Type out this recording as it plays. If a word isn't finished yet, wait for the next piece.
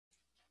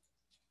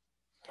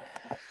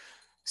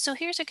So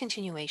here's a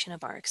continuation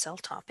of our Excel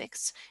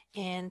topics.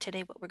 And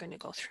today what we're going to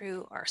go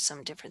through are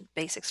some different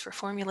basics for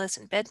formulas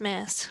in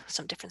Bedmas,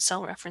 some different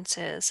cell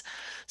references,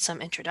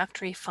 some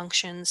introductory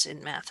functions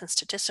in math and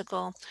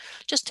statistical,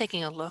 just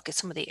taking a look at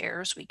some of the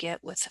errors we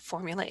get with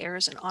formula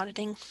errors and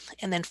auditing,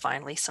 and then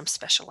finally some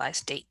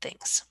specialized date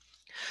things.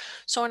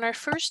 So in our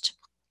first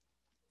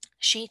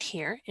sheet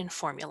here in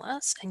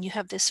formulas, and you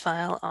have this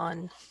file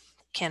on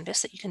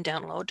Canvas that you can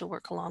download to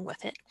work along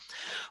with it.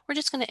 We're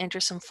just going to enter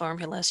some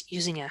formulas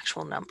using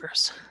actual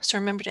numbers. So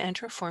remember, to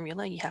enter a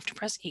formula, you have to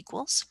press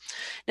equals.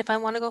 If I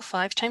want to go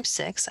 5 times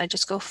 6, I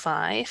just go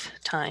 5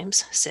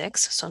 times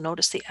 6. So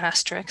notice the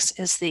asterisk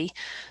is the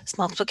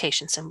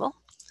multiplication symbol,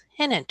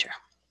 and enter.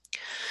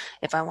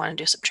 If I want to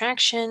do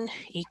subtraction,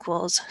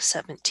 equals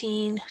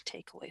 17,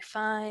 take away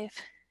 5,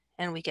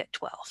 and we get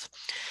 12.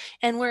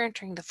 And we're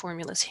entering the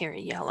formulas here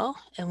in yellow,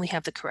 and we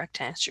have the correct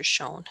answer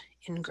shown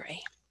in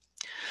gray.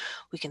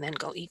 We can then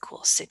go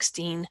equals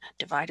 16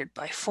 divided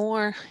by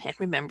 4. And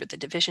remember, the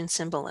division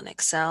symbol in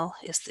Excel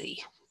is the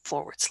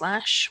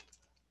 /.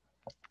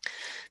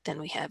 Then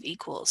we have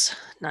equals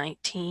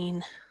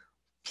 19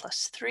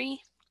 plus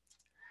 3.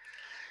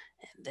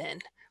 And then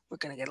we're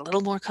going to get a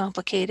little more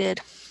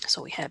complicated.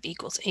 So we have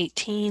equals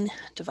 18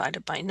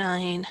 divided by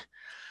 9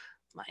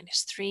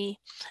 minus 3.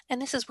 And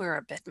this is where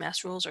our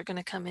Bedmas rules are going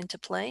to come into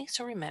play.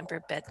 So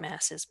remember,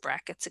 Bedmas is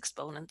brackets,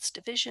 exponents,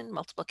 division,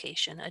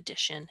 multiplication,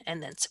 addition,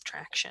 and then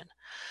subtraction.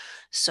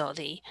 So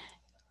the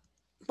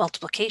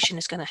multiplication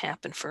is going to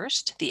happen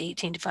first, the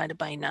 18 divided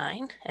by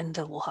 9, and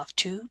then we'll have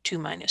 2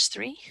 minus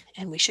 3,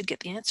 and we should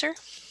get the answer,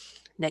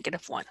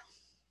 -1.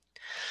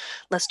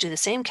 Let's do the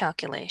same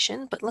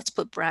calculation, but let's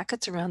put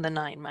brackets around the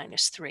 9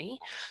 minus 3.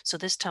 So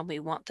this time we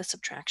want the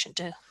subtraction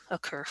to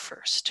occur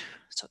first.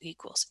 So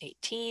equals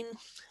 18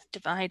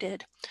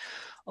 divided,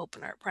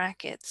 open our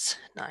brackets,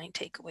 9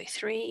 take away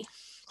 3,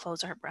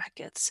 close our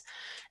brackets,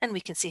 and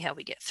we can see how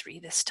we get 3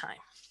 this time.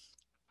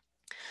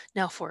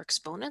 Now for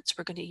exponents,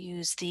 we're going to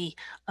use the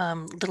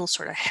little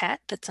sort of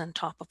hat that's on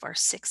top of our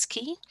 6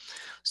 key.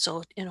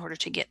 So in order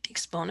to get the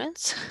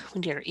exponents, we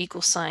need our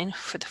equal sign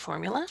for the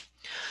formula,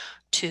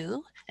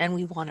 2, and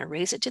we want to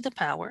raise it to the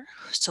power.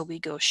 So we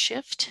go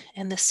Shift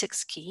and the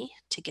 6 key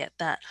to get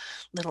that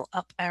little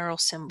up arrow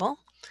symbol.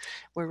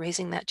 We're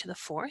raising that to the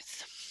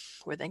 4th.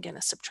 We're then going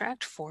to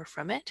subtract 4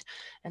 from it,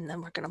 and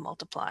then we're going to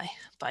multiply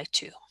by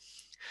 2.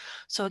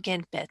 So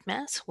again,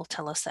 Bedmas will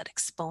tell us that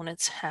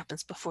exponents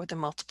happens before the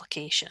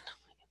multiplication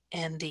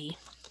and the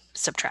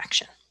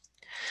subtraction.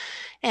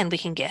 And we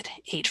can get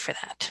 8 for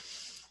that.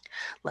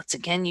 Let's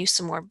again use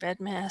some more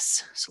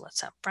Bedmas. So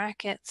let's have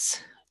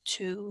brackets,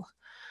 2,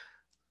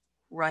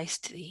 rise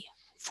to the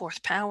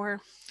 4th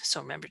power.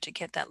 So remember, to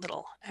get that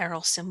little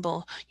arrow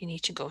symbol, you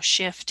need to go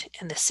Shift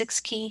and the 6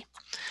 key.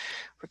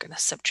 We're going to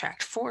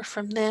subtract 4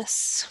 from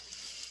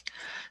this,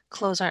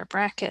 close our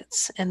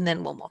brackets, and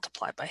then we'll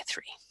multiply by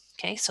 3.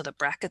 Okay, so the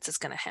brackets is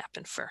going to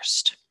happen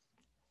first.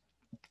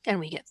 And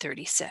we get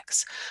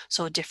 36.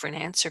 So a different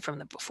answer from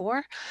the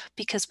before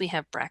because we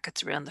have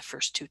brackets around the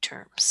first two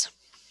terms.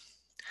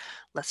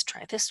 Let's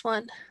try this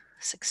one.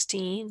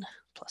 16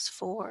 plus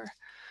 4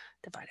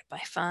 divided by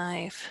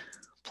 5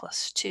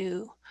 plus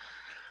 2,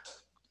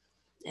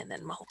 and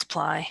then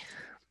multiply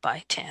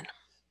by 10.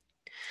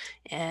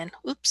 And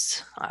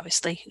oops,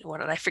 obviously, what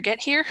did I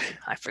forget here?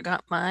 I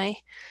forgot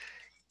my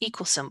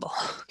equal symbol.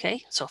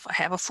 Okay, so if I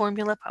have a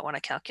formula, if I want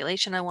a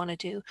calculation I want to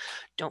do,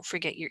 don't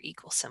forget your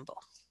equal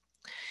symbol.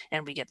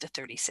 And we get the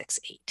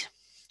 36/8.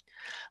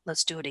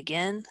 Let's do it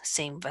again,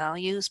 same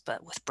values,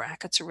 but with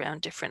brackets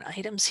around different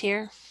items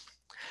here.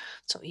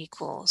 So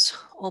equals,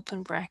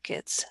 open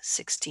brackets,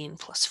 16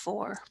 plus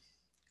 4,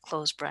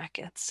 close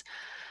brackets,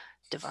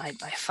 divide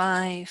by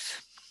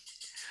 5,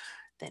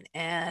 then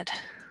add,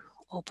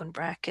 open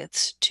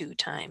brackets, 2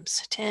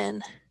 times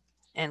 10,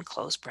 and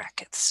close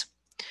brackets.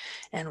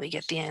 And we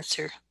get the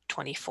answer,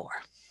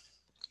 24.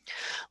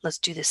 Let's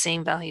do the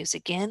same values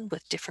again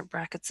with different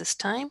brackets this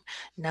time.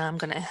 Now I'm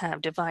going to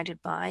have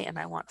divided by, and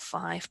I want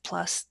 5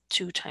 plus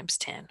 2 times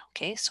 10.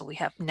 Okay, so we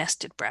have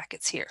nested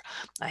brackets here.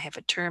 I have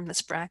a term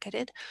that's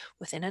bracketed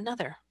within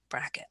another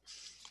bracket.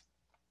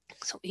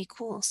 So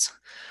equals,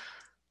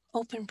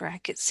 open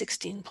bracket,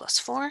 16 plus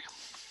 4.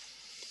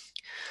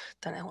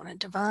 Then I want to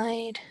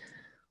divide,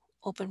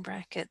 open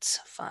brackets,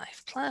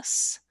 5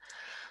 plus,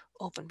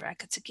 open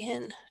brackets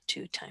again,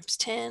 2 times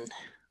 10,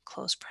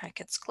 close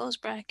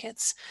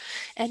brackets,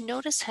 and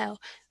notice how,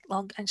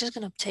 well, I'm just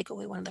going to take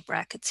away one of the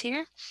brackets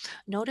here.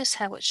 Notice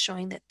how it's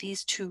showing that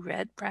these two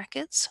red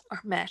brackets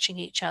are matching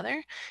each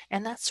other,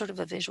 and that's sort of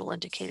a visual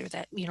indicator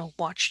that,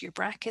 watch your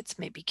brackets,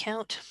 maybe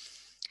count,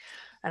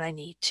 and I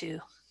need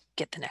to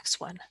get the next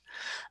one.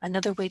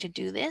 Another way to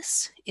do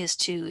this is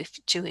to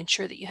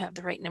ensure that you have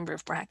the right number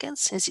of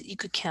brackets, is that you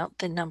could count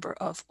the number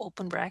of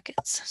open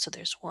brackets. So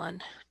there's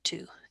 1,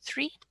 2,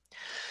 3,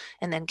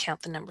 and then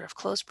count the number of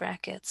closed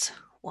brackets,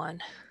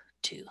 1,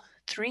 2,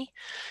 3,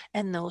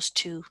 and those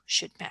two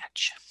should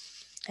match,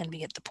 and we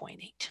get the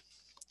 0.8.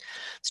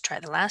 Let's try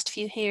the last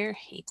few here.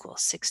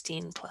 Equals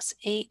 16 plus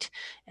 8,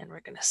 and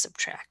we're going to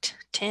subtract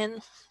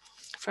 10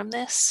 from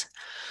this.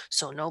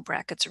 So no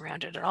brackets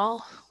around it at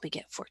all. We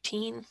get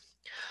 14.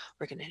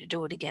 We're going to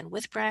do it again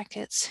with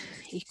brackets,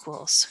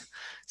 equals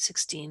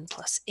 16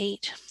 plus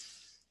 8.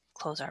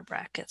 Close our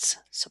brackets,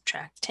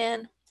 subtract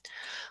 10.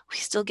 We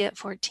still get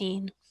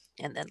 14.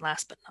 And then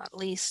last but not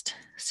least,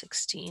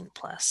 16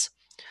 plus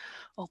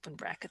open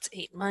brackets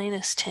 8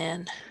 minus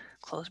 10,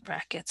 close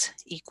brackets,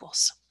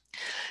 equals.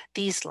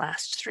 These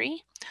last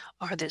three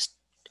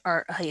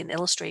are an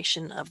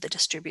illustration of the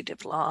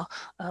distributive law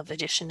of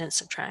addition and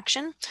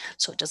subtraction.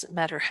 So it doesn't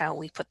matter how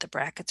we put the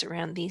brackets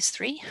around these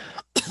three,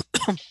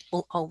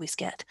 we'll always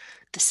get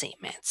the same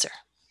answer.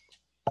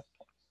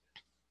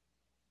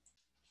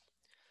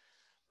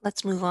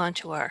 Let's move on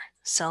to our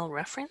cell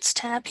reference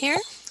tab here.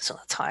 So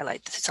let's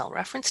highlight the cell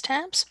reference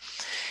tabs.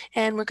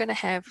 And we're going to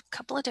have a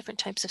couple of different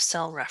types of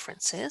cell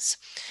references.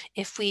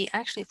 If we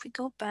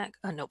go back,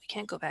 oh no, we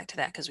can't go back to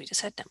that because we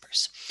just had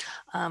numbers.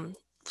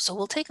 So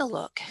we'll take a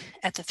look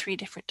at the three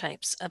different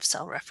types of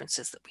cell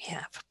references that we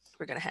have.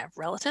 We're going to have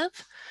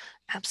relative,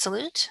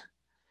 absolute,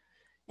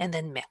 and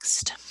then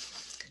mixed.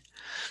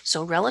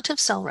 So relative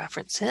cell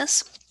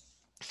references,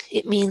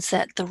 it means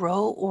that the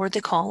row or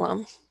the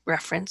column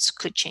reference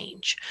could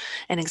change.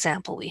 An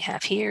example we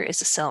have here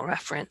is a cell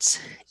reference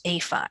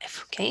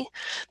A5, okay?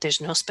 There's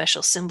no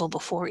special symbol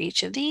before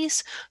each of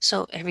these,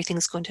 so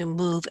everything's going to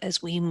move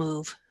as we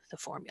move the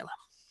formula.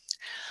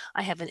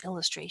 I have an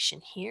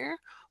illustration here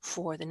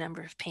for the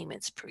number of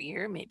payments per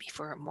year, maybe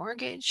for a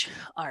mortgage,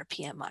 our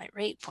PMI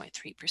rate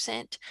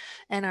 0.3%,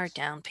 and our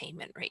down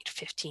payment rate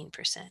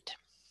 15%.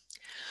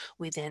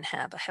 We then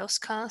have a house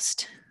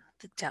cost,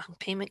 the down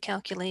payment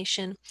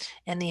calculation,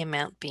 and the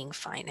amount being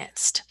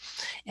financed.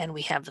 And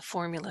we have the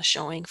formula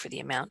showing for the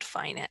amount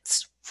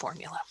financed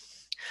formula.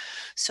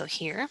 So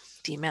here,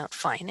 the amount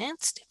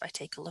financed, if I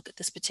take a look at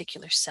this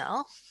particular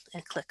cell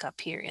and click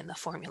up here in the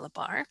formula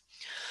bar,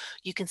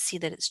 you can see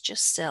that it's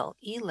just cell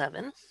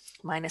E11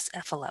 minus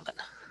F11.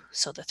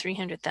 So the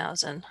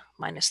 300,000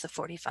 minus the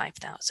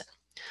 45,000.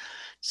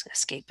 Just going to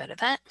escape out of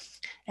that,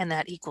 and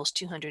that equals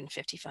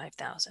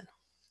 255,000.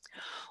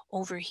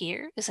 Over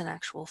here is an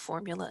actual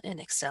formula in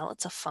Excel.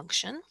 It's a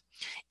function,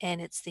 and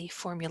it's the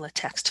formula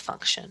text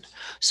function.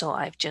 So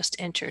I've just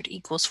entered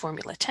equals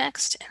formula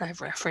text, and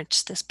I've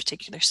referenced this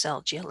particular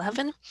cell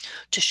G11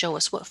 to show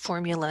us what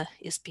formula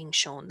is being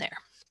shown there.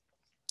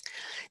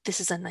 This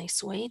is a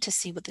nice way to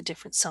see what the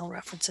different cell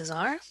references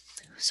are.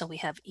 So we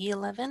have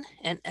E11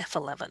 and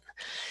F11,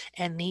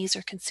 and these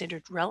are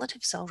considered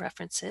relative cell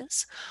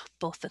references.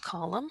 Both the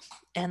column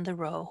and the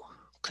row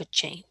could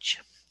change.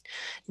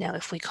 Now,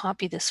 if we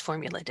copy this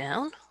formula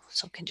down,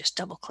 so we can just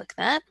double click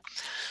that.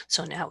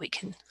 So now we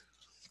can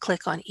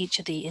click on each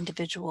of the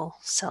individual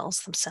cells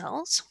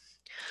themselves.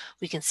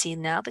 We can see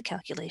now the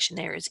calculation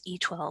there is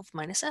E12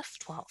 minus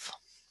F12.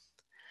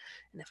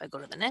 And if I go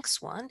to the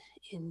next one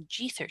in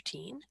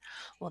G13,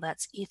 well,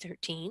 that's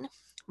E13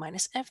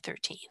 minus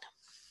F13.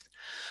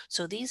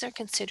 So these are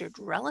considered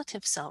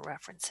relative cell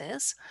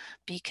references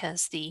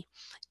because the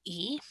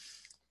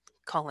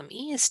column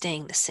E is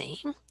staying the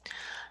same.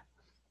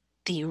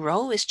 The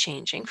row is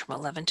changing from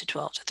 11 to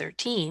 12 to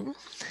 13,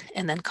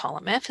 and then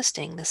column F is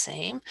staying the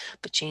same,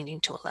 but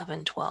changing to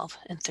 11, 12,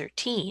 and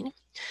 13.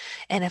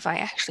 And if I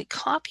actually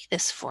copy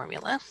this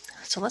formula,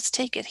 so let's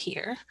take it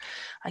here,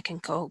 I can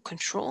go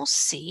Control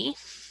C,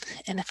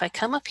 and if I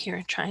come up here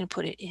and try and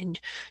put it in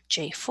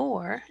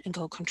J4 and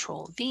go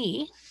Control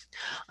V,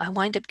 I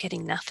wind up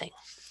getting nothing.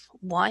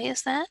 Why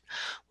is that?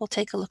 We'll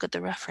take a look at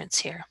the reference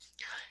here.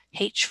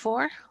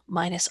 H4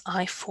 minus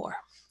I4.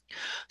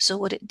 So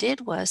what it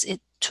did was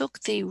it took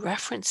the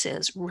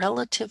references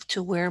relative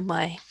to where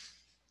my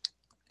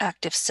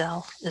active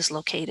cell is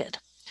located.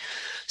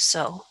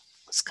 So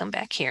let's come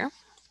back here.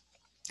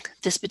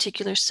 This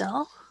particular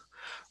cell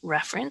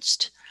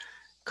referenced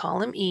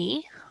column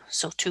E,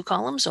 so 2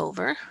 columns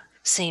over,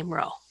 same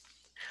row.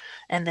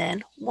 And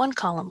then 1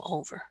 column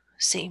over,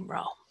 same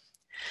row.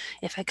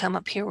 If I come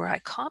up here where I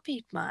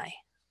copied my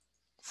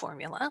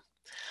formula,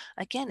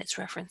 again, it's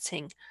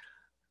referencing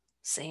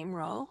same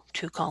row,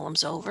 2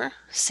 columns over,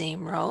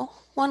 same row,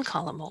 1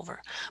 column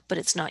over, but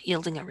it's not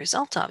yielding a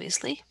result,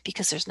 obviously,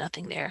 because there's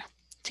nothing there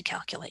to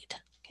calculate.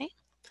 Okay,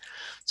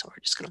 so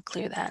we're just going to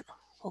clear that.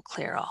 We'll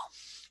clear all.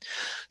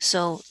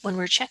 So when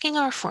we're checking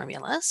our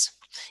formulas,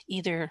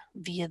 either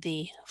via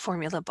the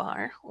formula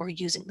bar or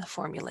using the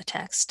formula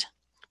text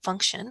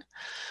function,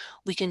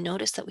 we can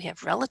notice that we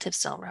have relative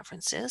cell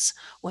references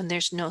when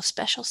there's no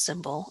special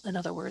symbol, in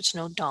other words,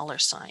 no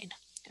 $sign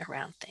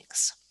around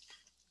things.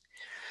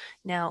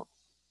 Now,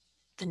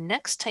 the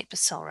next type of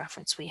cell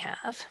reference we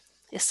have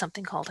is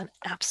something called an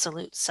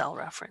absolute cell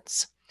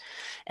reference.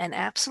 An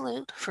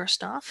absolute,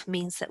 first off,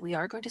 means that we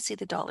are going to see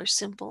the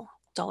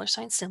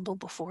 $sign symbol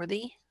before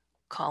the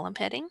column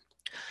heading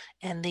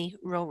and the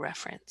row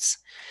reference.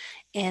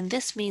 And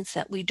this means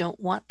that we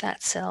don't want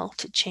that cell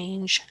to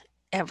change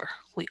ever.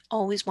 We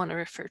always want to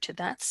refer to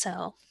that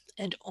cell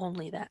and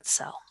only that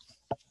cell.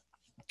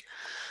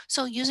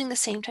 So using the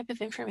same type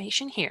of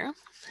information here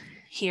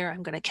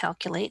I'm going to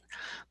calculate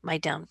my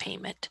down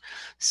payment.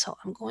 So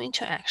I'm going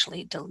to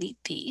actually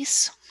delete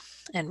these.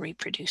 and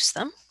reproduce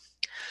them.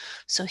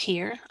 So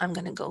here I'm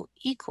going to go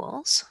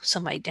equals. So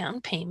my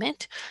down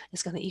payment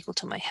is going to equal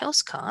to my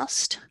house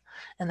cost.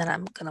 And then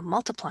I'm going to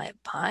multiply it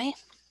by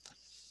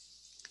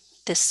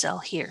this cell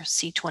here,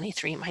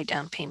 C23, my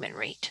down payment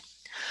rate.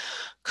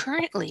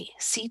 Currently,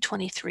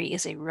 C23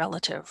 is a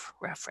relative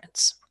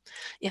reference.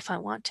 If I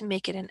want to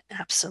make it an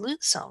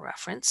absolute cell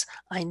reference,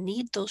 I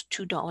need those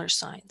 $2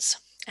 signs.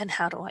 And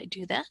how do I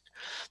do that?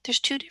 There's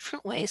two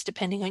different ways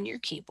depending on your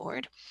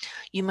keyboard.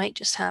 You might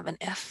just have an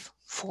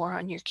F4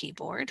 on your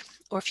keyboard,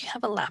 or if you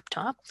have a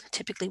laptop,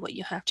 typically what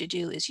you have to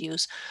do is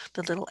use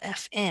the little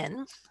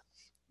FN,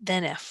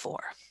 then F4.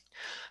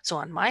 So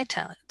on my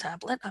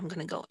tablet, I'm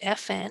going to go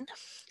FN,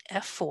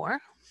 F4.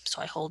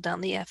 So I hold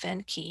down the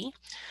FN key,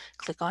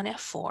 click on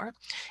F4,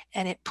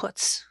 and it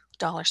puts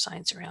dollar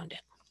signs around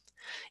it.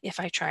 If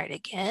I try it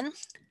again,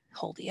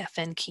 hold the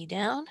FN key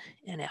down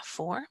and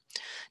F4.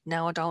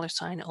 Now a dollar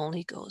sign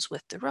only goes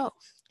with the row.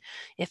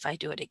 If I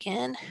do it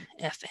again,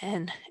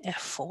 FN,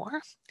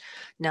 F4,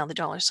 now the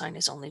dollar sign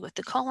is only with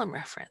the column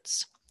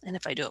reference. And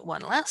if I do it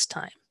one last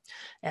time,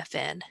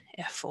 FN,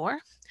 F4,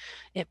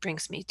 it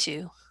brings me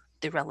to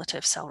the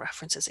relative cell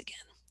references again.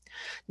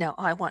 Now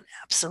I want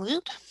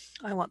absolute.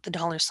 I want the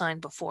dollar sign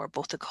before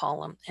both the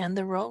column and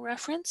the row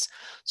reference.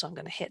 So I'm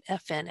going to hit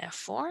FN,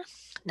 F4.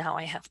 Now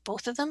I have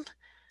both of them,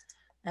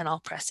 and I'll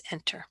press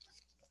enter.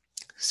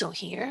 So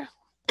here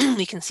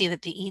we can see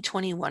that the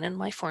E21 in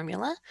my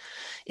formula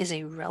is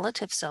a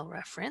relative cell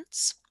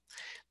reference.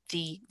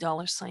 The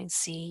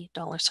 $C,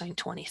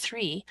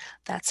 $23,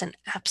 that's an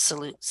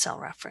absolute cell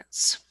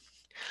reference.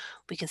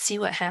 We can see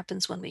what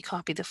happens when we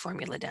copy the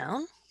formula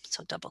down.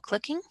 So double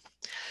clicking,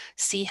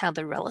 see how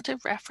the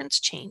relative reference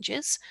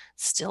changes,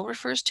 still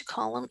refers to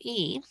column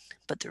E,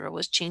 but the row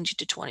is changed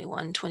to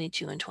 21,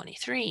 22, and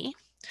 23.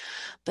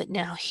 But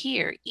now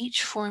here,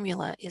 each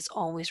formula is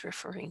always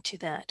referring to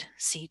that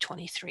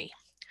C23.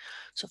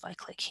 So if I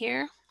click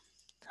here,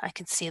 I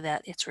can see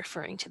that it's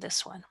referring to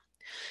this one.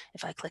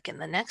 If I click in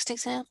the next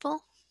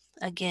example,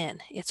 again,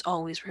 it's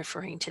always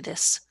referring to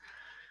this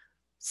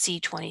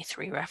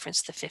C23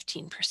 reference, the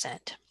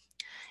 15%.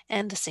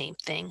 And the same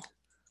thing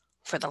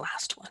for the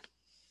last one.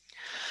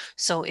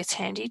 So it's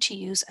handy to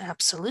use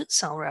absolute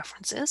cell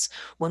references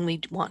when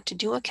we want to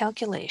do a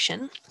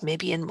calculation,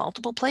 maybe in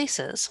multiple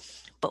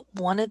places, but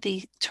one of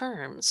the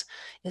terms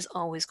is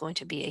always going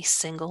to be a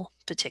single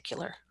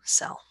particular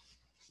cell.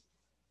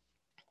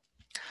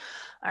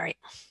 All right,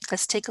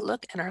 let's take a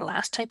look at our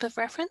last type of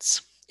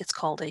reference. It's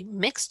called a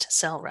mixed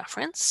cell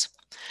reference.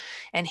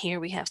 And here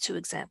we have two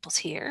examples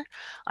here.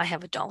 I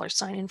have a dollar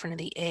sign in front of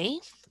the A,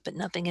 but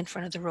nothing in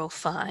front of the row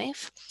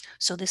 5.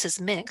 So this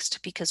is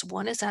mixed because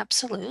one is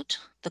absolute,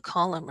 the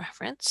column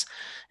reference,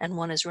 and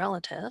one is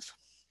relative,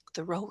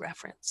 the row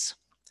reference.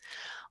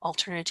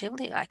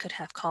 Alternatively, I could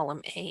have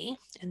column A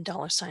and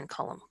dollar sign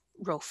column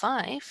row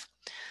 5.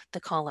 The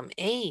column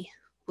A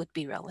would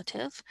be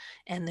relative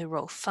and the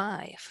row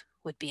 5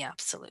 would be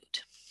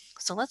absolute.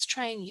 So let's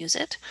try and use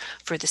it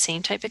for the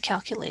same type of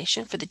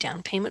calculation for the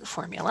down payment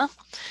formula.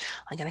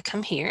 I'm going to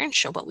come here and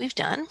show what we've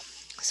done.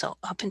 So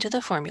up into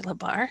the formula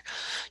bar,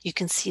 you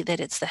can see that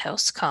it's the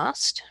house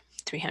cost,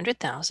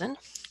 300,000,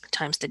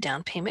 times the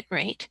down payment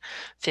rate,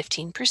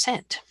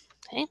 15%.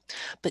 Okay,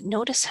 but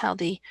notice how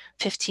the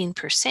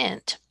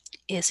 15%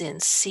 is in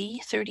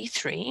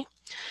C33,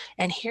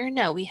 and here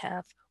now we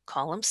have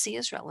column C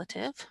is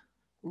relative,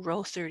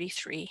 row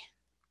 33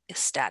 is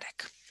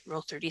static.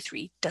 Row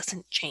 33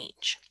 doesn't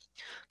change.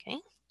 Okay,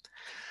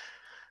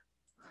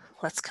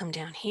 let's come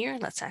down here.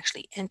 Let's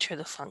actually enter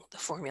the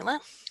formula.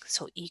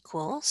 So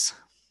equals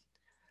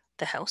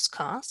the house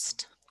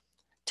cost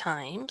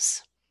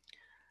times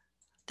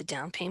the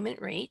down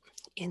payment rate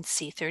in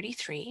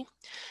C33.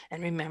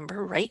 And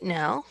remember, right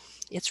now,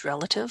 it's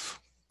relative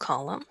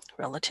column,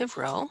 relative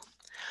row.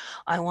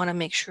 I want to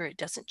make sure it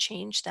doesn't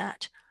change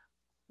that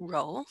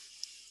row.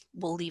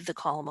 We'll leave the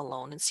column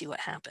alone and see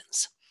what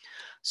happens.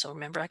 So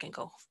remember, I can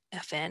go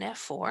FN,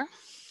 F4.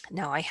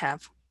 Now I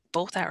have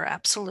both are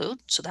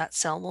absolute, so that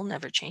cell will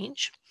never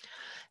change.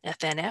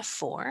 FN,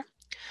 F4.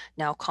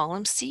 Now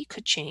column C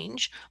could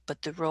change,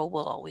 but the row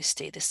will always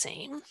stay the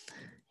same.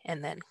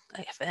 And then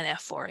FN,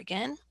 F4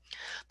 again.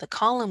 The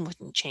column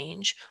wouldn't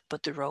change,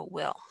 but the row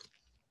will.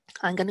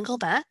 I'm going to go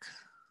back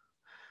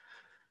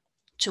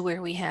to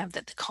where we have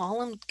that the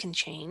column can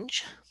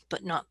change,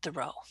 but not the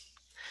row.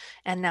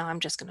 And now I'm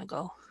just going to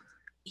go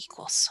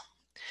equals.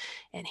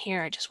 And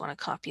here I just want to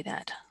copy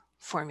that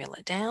formula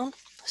down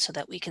so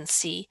that we can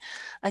see,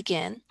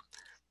 again,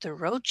 the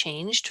row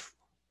changed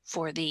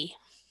for the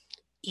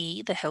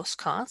E, the house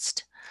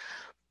cost.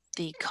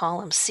 The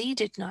column C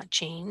did not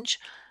change.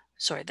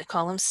 Sorry, the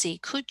column C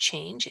could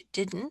change. It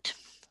didn't,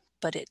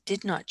 but it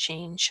did not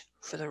change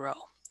for the row.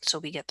 So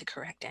we get the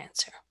correct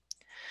answer.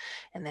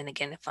 And then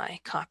again, if I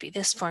copy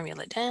this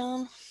formula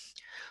down,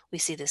 we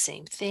see the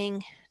same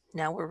thing.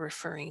 Now we're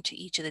referring to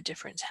each of the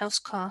different house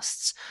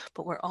costs,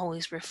 but we're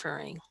always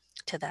referring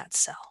to that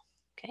cell.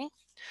 Okay.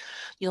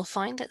 You'll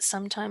find that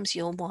sometimes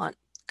you'll want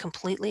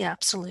completely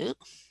absolute,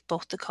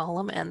 both the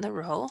column and the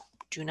row.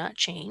 do not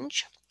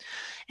change.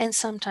 And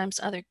sometimes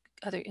other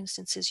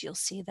instances you'll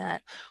see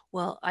that,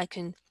 well, I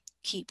can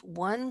keep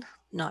one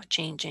not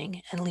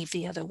changing and leave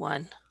the other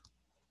one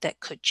that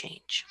could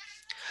change.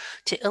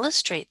 To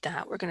illustrate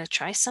that, we're going to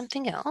try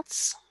something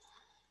else.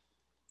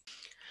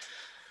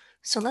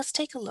 So let's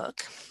take a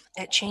look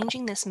at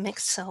changing this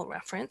mixed cell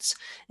reference.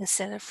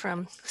 Instead of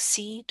from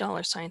C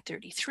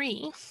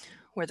 $33,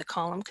 where the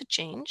column could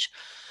change,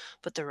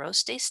 but the row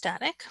stays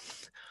static,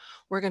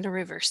 we're going to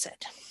reverse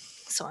it.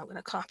 So I'm going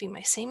to copy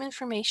my same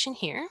information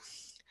here.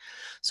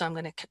 So I'm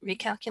going to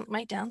recalculate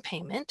my down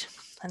payment.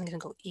 I'm going to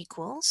go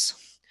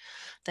equals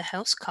the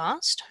house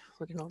cost.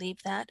 We're going to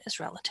leave that as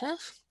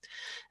relative,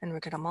 and we're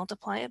going to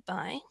multiply it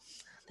by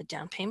the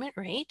down payment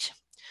rate.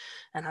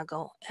 And I'll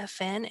go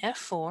FN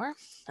F4.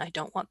 I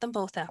don't want them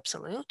both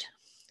absolute.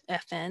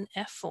 FN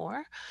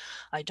F4.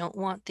 I don't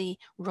want the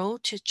row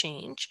to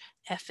change.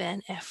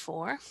 FN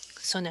F4.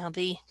 So now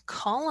the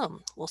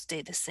column will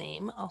stay the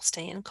same. I'll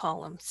stay in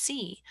column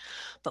C,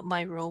 but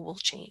my row will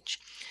change.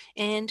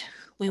 And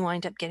we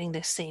wind up getting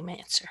the same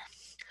answer.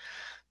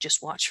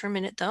 Just watch for a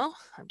minute though.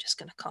 I'm just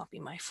going to copy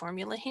my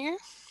formula here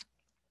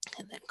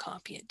and then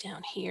copy it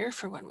down here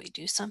for when we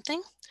do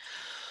something.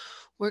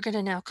 We're going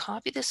to now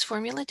copy this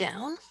formula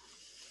down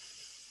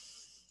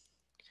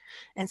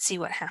and see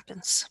what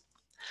happens.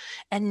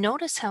 And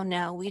notice how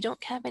now we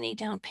don't have any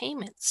down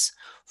payments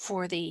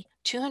for the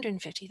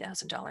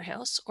 $250,000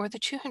 house or the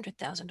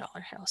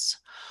 $200,000 house.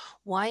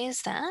 Why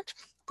is that?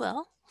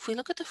 Well, if we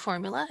look at the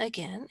formula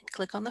again,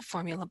 click on the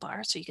formula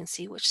bar so you can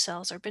see which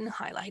cells have been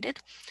highlighted.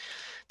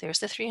 There's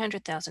the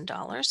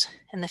 $300,000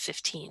 and the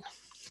 15%.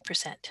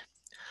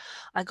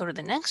 I go to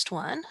the next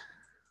one,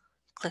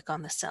 click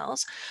on the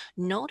cells.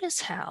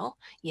 Notice how,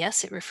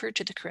 yes, it referred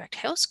to the correct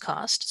house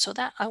cost, so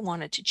that I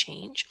wanted to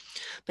change.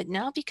 But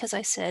now because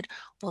I said,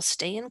 we'll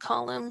stay in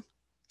column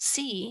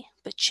C,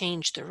 but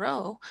change the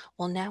row,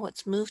 well, now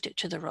it's moved it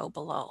to the row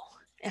below.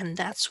 And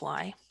that's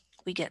why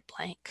we get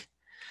blank.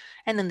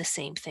 And then the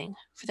same thing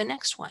for the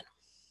next one.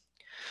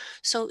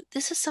 So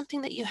this is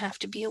something that you have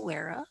to be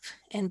aware of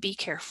and be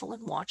careful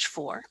and watch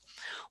for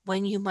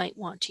when you might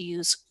want to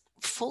use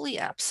fully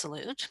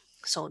absolute,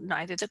 so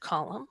neither the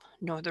column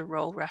nor the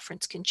row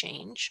reference can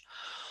change,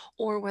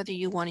 or whether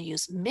you want to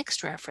use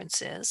mixed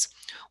references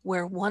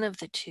where one of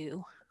the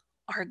two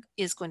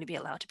is going to be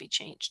allowed to be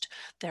changed.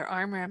 There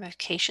are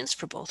ramifications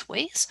for both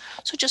ways,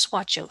 so just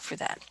watch out for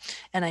that.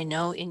 And I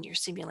know in your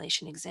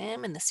simulation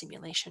exam and the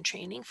simulation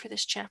training for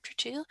this chapter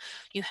 2,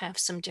 you have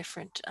some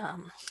different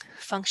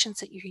functions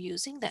that you're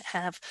using that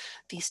have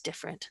these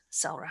different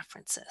cell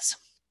references.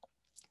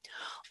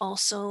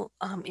 Also,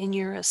 in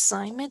your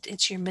assignment,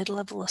 it's your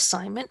mid-level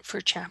assignment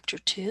for chapter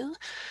 2.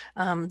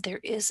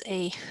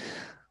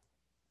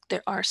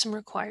 There are some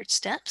required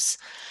steps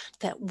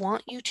that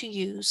want you to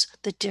use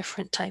the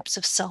different types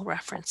of cell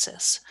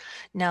references.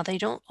 Now, they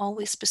don't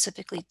always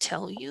specifically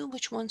tell you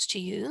which ones to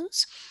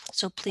use,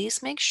 so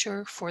please make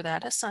sure for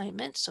that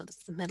assignment, so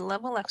that's the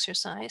mid-level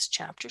exercise,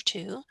 chapter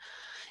 2,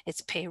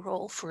 it's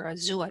payroll for a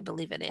zoo, I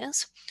believe it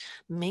is.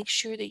 Make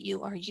sure that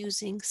you are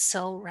using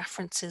cell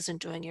references and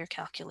doing your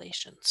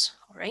calculations,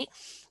 all right?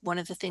 One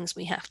of the things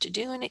we have to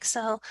do in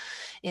Excel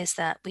is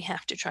that we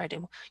have to try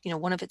to,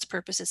 one of its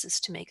purposes is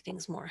to make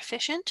things more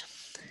efficient.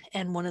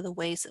 And one of the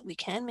ways that we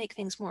can make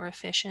things more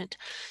efficient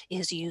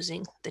is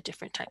using the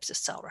different types of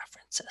cell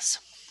references.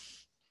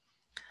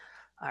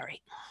 All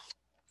right,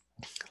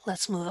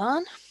 let's move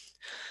on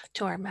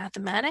to our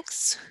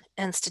mathematics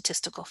and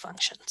statistical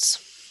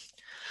functions.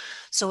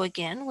 So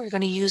again, we're going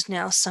to use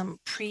now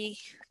some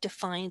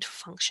predefined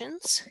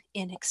functions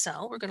in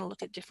Excel. We're going to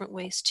look at different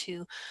ways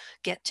to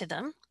get to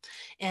them.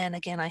 And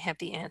again, I have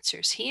the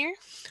answers here.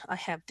 I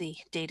have the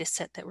data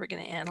set that we're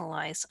going to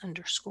analyze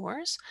under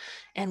scores,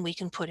 and we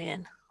can put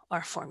in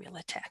our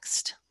formula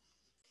text.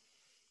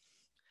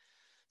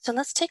 So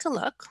let's take a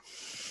look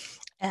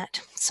at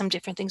some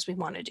different things we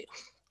want to do.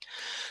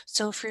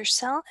 So for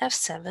cell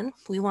F7,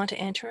 we want to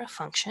enter a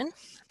function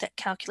that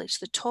calculates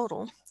the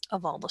total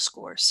of all the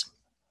scores.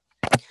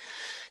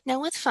 Now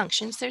with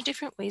functions, there are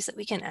different ways that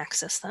we can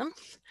access them.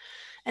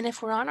 And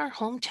if we're on our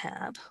home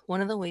tab,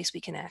 one of the ways we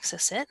can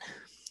access it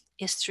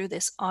is through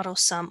this auto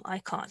sum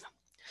icon.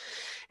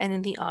 And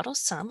in the auto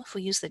sum, if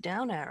we use the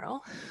down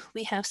arrow,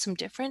 we have some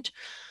different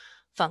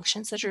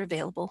functions that are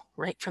available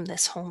right from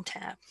this home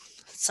tab.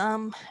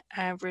 Sum,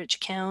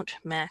 average, count,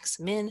 max,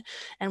 min,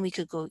 and we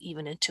could go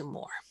even into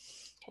more.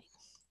 Okay.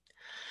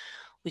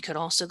 We could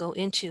also go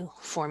into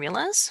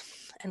formulas,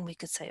 and we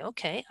could say,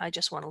 okay, I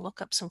just want to look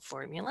up some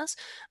formulas,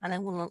 and I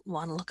want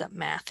to look up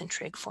math and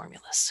trig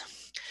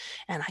formulas.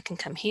 And I can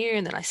come here,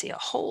 and then I see a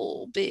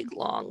whole big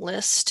long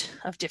list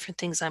of different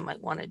things I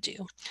might want to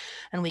do.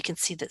 And we can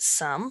see that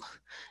sum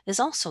is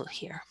also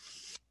here.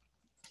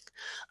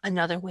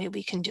 Another way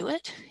we can do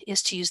it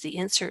is to use the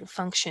insert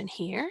function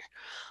here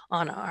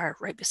on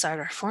right beside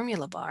our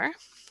formula bar.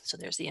 So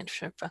there's the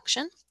insert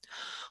function.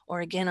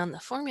 Or again on the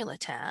formula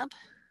tab,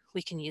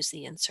 we can use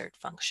the insert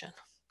function.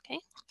 Okay,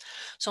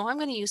 so I'm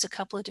going to use a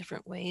couple of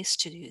different ways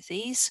to do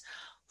these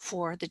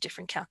for the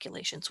different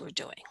calculations we're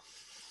doing.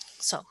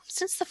 So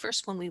since the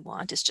first one we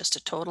want is just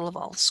a total of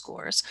all the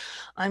scores,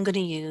 I'm going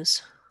to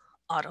use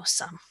auto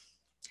sum.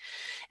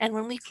 And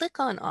when we click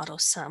on auto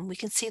sum, we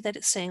can see that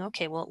it's saying,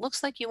 okay, well, it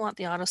looks like you want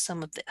the auto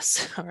sum of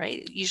this, all right?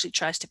 It usually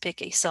tries to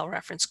pick a cell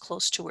reference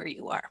close to where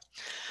you are.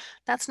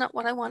 That's not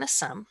what I want to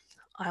sum.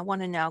 I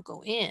want to now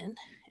go in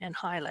and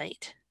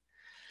highlight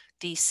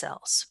these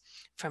cells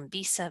from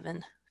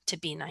B7 to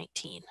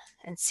B19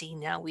 and see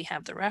now we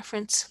have the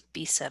reference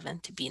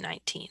B7 to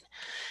B19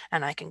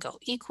 and I can go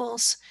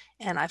equals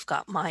and I've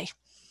got my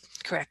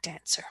correct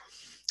answer.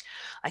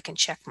 I can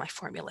check my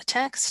formula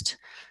text.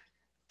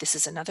 This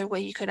is another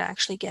way you could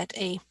actually get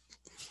a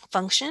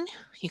function.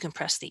 You can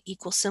press the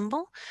equal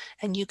symbol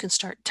and you can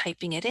start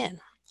typing it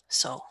in.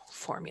 So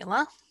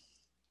formula.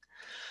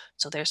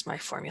 So there's my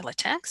formula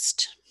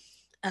text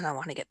and I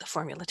want to get the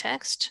formula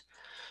text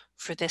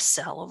for this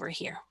cell over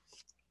here.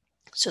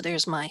 So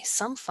there's my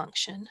sum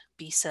function,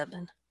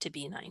 B7 to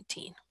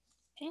B19.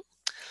 Okay,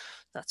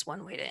 that's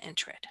one way to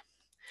enter it.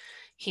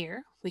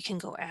 Here we can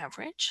go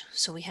average.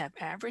 So we have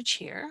average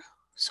here.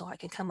 So I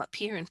can come up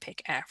here and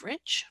pick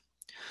average,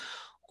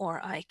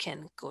 or I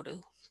can go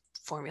to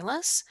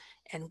formulas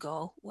and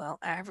go, well,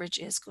 average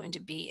is going to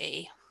be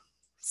a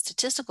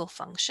statistical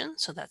function.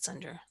 So that's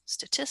under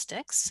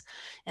statistics.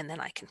 And then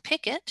I can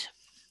pick it,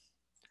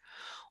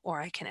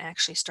 or I can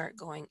actually start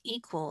going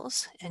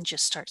equals and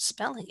just start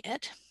spelling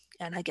it.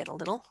 And I get a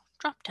little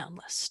drop-down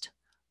list.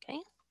 Okay.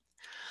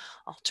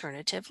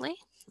 Alternatively,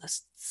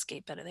 let's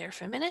escape out of there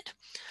for a minute.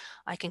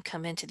 I can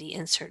come into the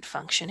insert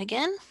function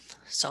again.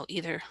 So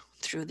either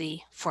through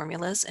the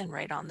formulas and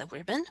right on the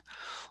ribbon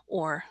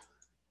or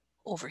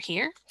over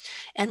here.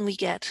 And we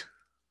get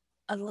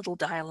a little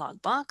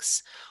dialog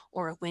box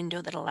or a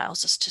window that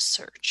allows us to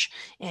search.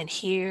 And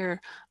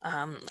here,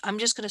 I'm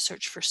just going to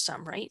search for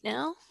sum right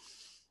now.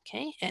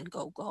 Okay, and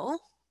go,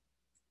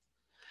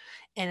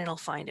 and it'll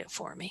find it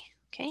for me.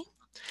 Okay.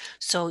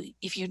 So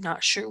if you're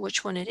not sure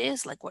which one it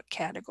is, like what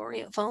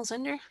category it falls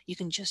under, you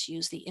can just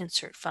use the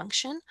insert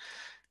function,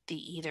 the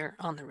either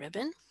on the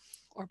ribbon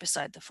or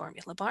beside the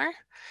formula bar,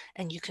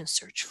 and you can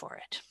search for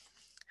it.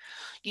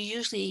 You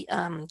usually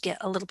get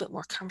a little bit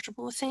more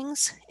comfortable with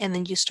things, and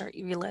then you start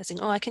realizing,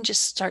 oh, I can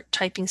just start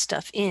typing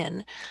stuff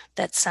in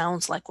that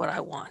sounds like what I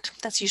want.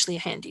 That's usually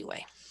a handy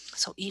way.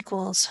 So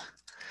equals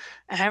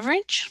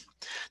average.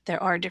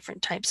 There are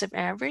different types of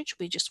average.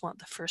 We just want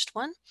the first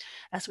one.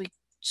 As we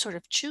sort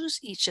of choose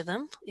each of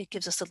them, it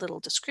gives us a little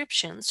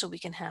description so we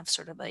can have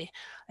sort of a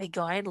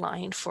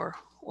guideline for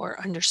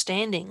or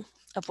understanding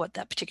of what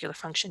that particular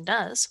function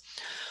does.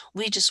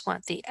 We just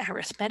want the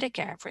arithmetic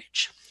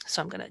average.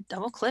 So I'm going to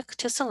double click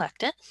to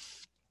select it.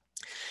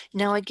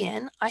 Now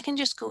again, I can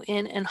just go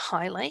in and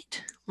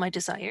highlight my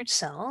desired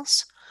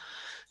cells.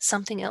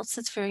 Something else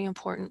that's very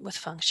important with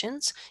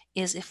functions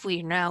is if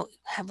we now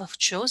have a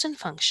chosen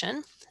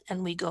function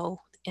and we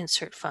go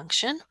insert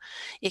function,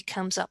 it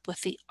comes up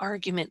with the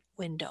argument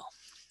window.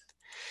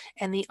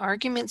 And the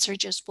arguments are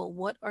just, well,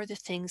 what are the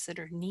things that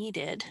are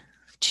needed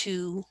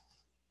to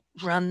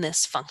run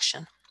this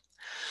function?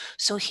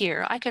 So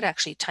here I could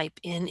actually type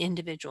in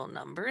individual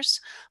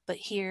numbers, but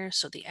here,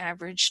 so the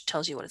average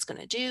tells you what it's going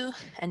to do.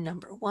 And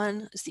number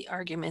one is the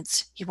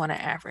arguments you want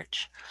to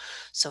average.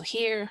 So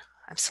here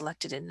I'm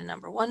selected in the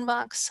number one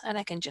box and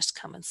I can just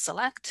come and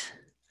select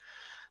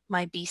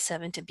my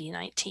B7 to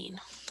B19.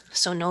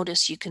 So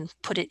notice you can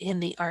put it in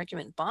the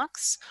argument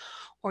box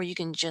or you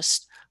can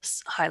just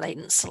highlight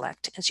and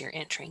select as you're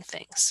entering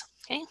things.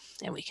 Okay,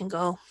 and we can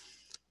go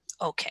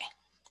okay.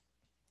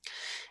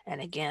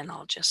 And again,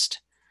 I'll just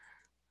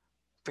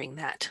bring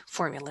that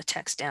formula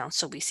text down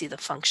so we see the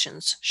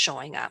functions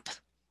showing up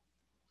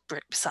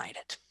beside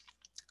it.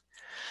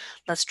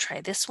 Let's try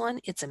this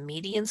one. It's a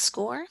median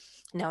score.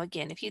 Now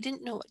again, if you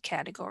didn't know what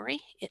category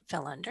it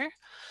fell under,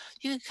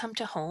 you could come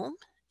to home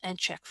and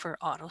check for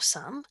auto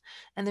sum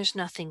and there's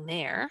nothing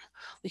there.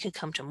 We could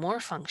come to more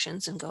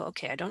functions and go,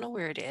 okay, I don't know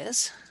where it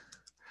is,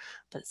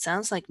 but it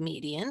sounds like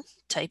median.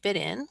 Type it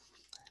in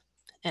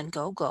and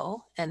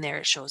go, and there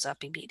it shows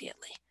up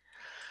immediately.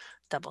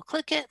 Double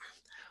click it.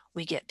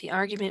 We get the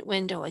argument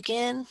window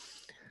again,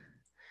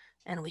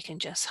 and we can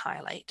just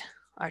highlight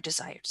our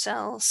desired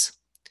cells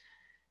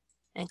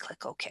and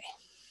click OK.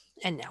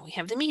 And now we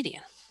have the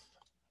median.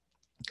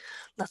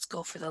 Let's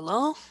go for the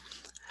low.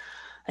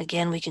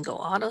 Again, we can go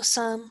auto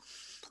sum.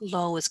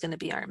 Low is going to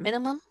be our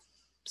minimum.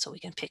 So we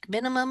can pick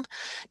minimum.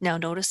 Now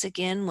notice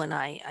again, when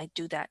I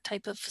do that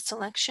type of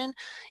selection,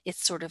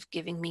 it's sort of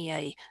giving me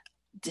a,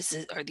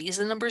 are these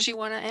the numbers you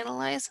want to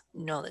analyze?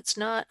 No, that's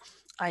not.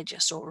 I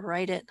just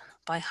overwrite it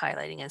by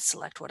highlighting and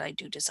select what I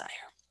do desire.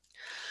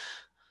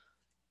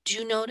 Do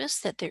you notice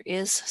that there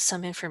is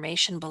some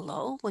information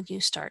below when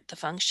you start the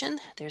function?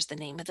 There's the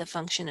name of the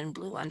function in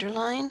blue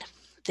underlined.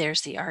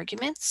 There's the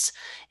arguments.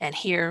 And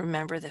here,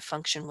 remember the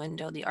function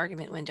window, the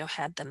argument window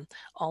had them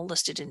all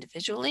listed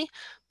individually,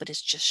 but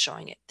it's just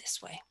showing it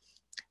this way.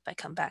 If I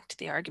come back to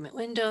the argument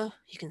window,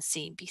 you can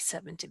see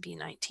B7 to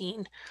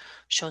B19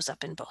 shows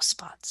up in both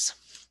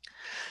spots.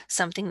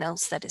 Something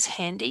else that is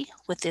handy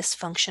with this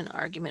function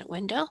argument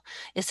window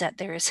is that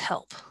there is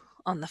help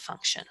on the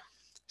function.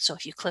 So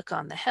if you click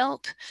on the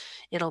help,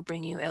 it'll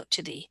bring you out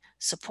to the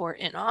support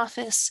in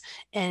Office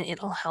and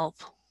it'll help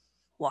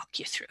walk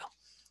you through.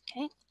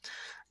 Okay,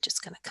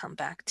 just going to come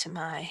back to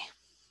my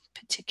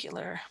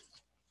particular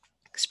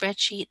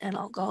spreadsheet and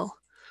I'll go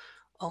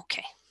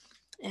okay.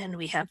 And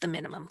we have the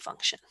minimum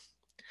function.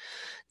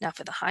 Now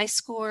for the high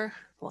score,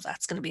 well,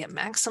 that's going to be a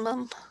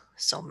maximum.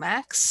 So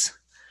max,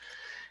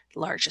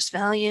 largest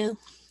value.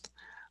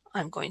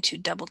 I'm going to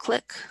double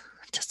click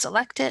to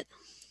select it.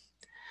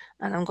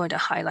 And I'm going to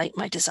highlight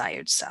my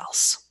desired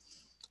cells.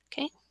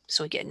 Okay,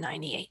 so we get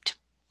 98.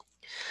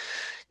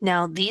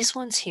 Now these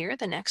ones here,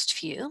 the next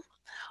few,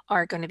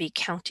 are going to be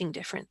counting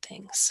different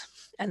things.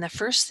 And the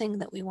first thing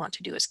that we want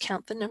to do is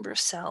count the number of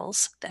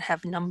cells that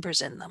have numbers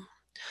in them.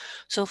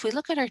 So if we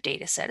look at our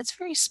data set, it's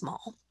very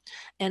small,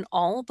 and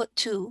all but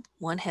two,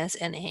 one has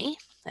NA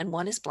and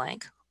one is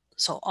blank.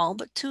 So all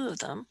but two of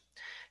them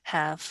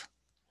have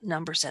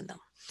numbers in them.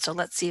 So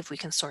let's see if we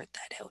can sort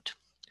that out.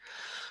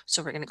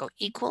 So we're going to go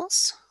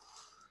equals,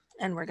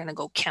 and we're going to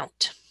go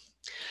count.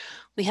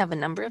 We have a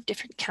number of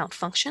different count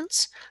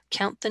functions.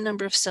 Count the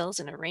number of cells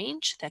in a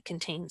range that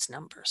contains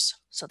numbers.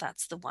 So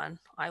that's the one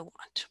I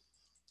want.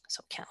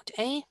 So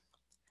CountA,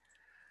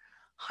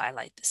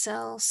 highlight the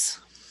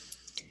cells,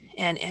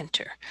 and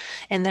enter.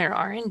 And there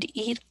are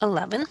indeed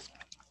 11.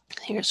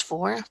 Here's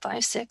 4,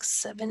 5, 6,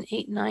 7,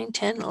 8, 9,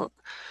 10,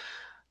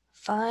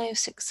 5,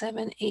 6,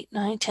 7, 8,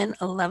 9, 10,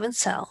 11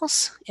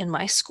 cells in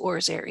my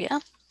scores area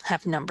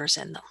have numbers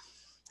in them.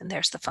 And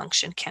there's the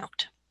function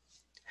count.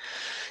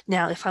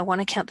 Now, if I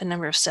want to count the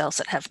number of cells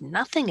that have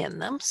nothing in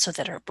them, so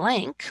that are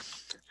blank,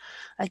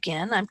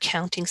 again, I'm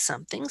counting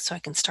something, so I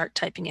can start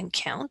typing in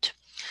count.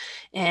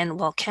 And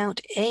we'll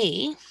count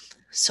A,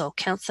 so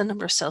counts the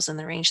number of cells in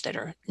the range that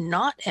are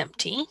not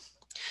empty.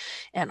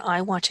 And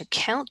I want to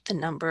count the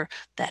number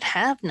that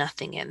have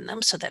nothing in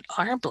them, so that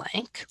are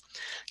blank.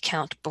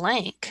 Count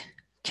blank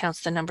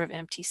counts the number of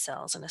empty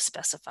cells in a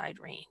specified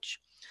range.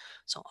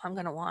 So I'm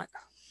going to want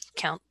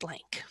count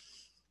blank.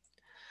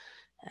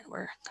 And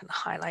we're going to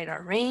highlight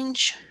our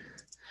range.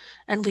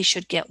 And we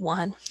should get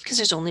 1 because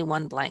there's only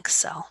one blank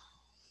cell.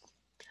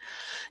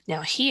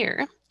 Now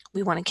here,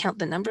 we want to count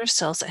the number of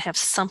cells that have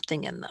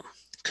something in them.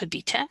 It could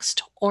be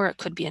text or it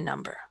could be a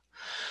number.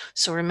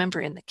 So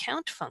remember, in the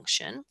count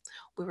function,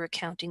 we were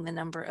counting the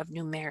number of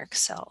numeric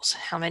cells,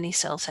 how many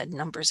cells had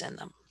numbers in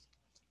them.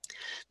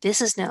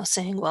 This is now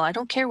saying, well, I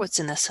don't care what's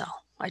in the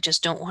cell. I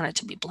just don't want it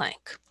to be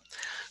blank.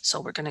 So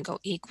we're going to go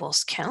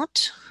equals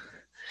count.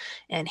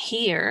 And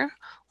here,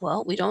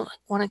 well, we don't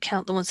want to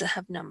count the ones that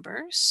have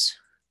numbers.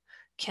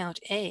 Count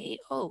A,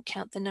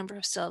 count the number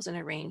of cells in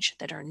a range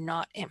that are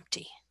not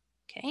empty.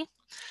 Okay,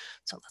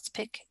 so let's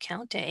pick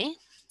count A,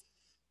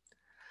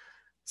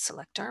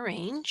 select our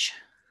range,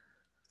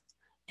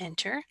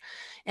 enter,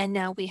 and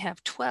now we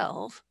have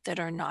 12 that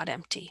are not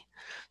empty.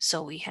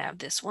 So we have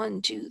this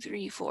 1, 2,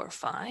 3, 4,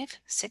 5,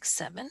 6,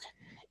 7,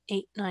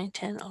 8, 9,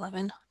 10,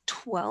 11,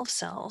 12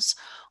 cells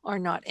are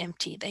not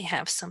empty. They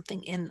have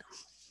something in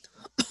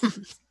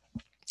them.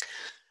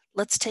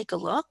 Let's take a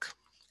look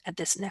at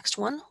this next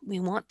one. We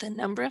want the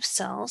number of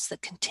cells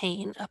that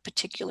contain a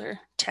particular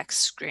text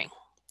string.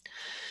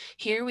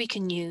 Here we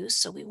can use,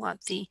 so we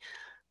want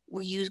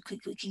we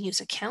can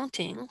use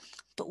accounting,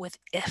 but with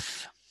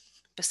if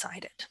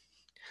beside it.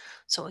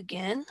 So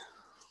again,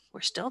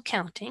 we're still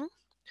counting,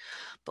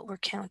 but we're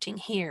counting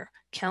here.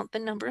 Count the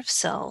number of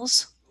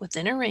cells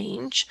within a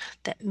range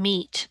that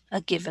meet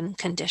a given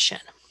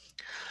condition.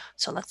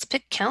 So let's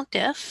pick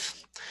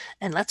CountIF,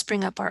 and let's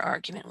bring up our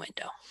argument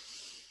window.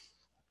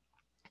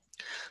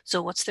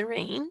 So what's the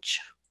range?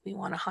 We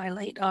want to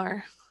highlight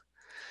our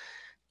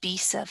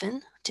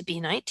B7 to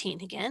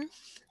B19 again.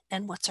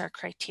 And what's our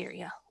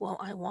criteria? Well,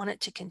 I want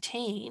it to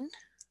contain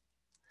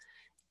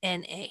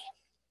NA.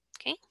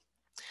 Okay,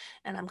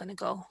 and I'm going to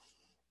go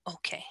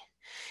okay.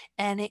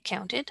 And it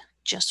counted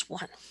just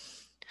 1.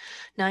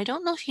 Now, I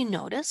don't know if you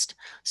noticed,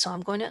 so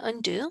I'm going to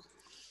undo,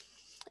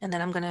 and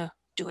then I'm going to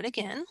do it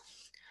again,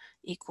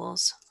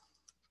 equals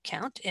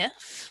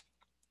CountIF.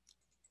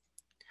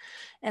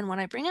 And when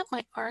I bring up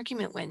my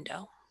argument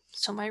window,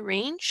 so my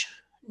range,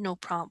 no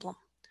problem.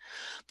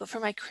 But for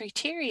my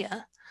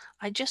criteria,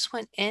 I just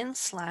went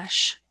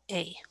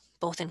N/A,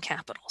 both in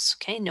capitals.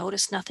 Okay,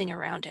 notice nothing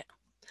around it.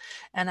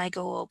 And I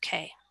go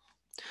okay.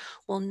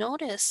 Well,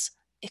 notice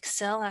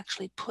Excel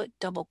actually put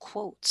double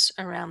quotes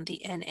around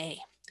the NA.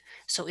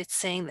 So it's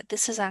saying that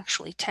this is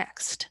actually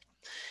text.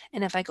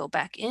 And if I go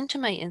back into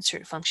my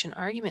insert function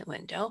argument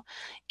window,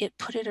 it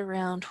put it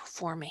around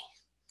for me.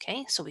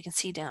 Okay, so we can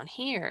see down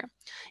here,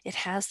 it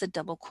has the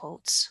double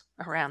quotes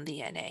around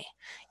the NA.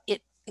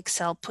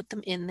 Excel put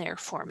them in there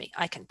for me.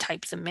 I can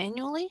type them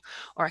manually,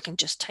 or I can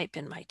just type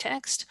in my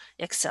text.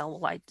 Excel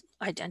will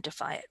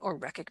identify it or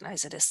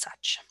recognize it as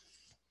such.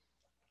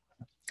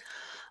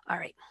 All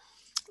right,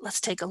 let's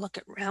take a look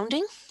at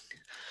rounding.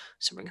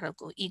 So we're going to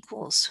go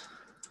equals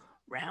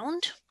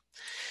round.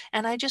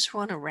 And I just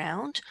want to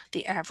round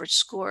the average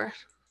score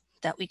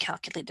that we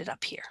calculated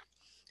up here.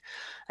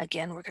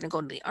 Again, we're going to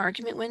go to the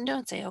argument window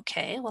and say,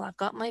 okay, well, I've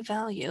got my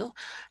value.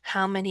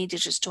 How many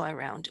digits do I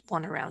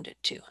want to round it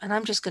to? And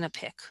I'm just going to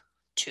pick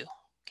 2.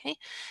 Okay.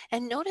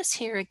 And notice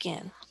here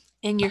again,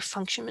 in your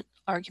function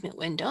argument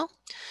window,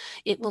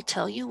 it will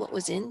tell you what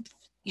was in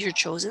your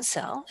chosen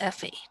cell,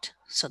 F8.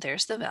 So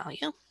there's the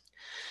value.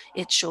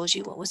 It shows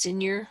you what was in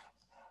your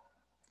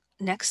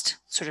next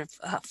sort of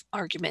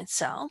argument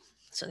cell.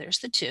 So there's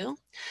the 2.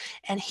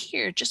 And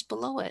here, just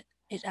below it,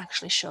 it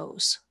actually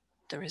shows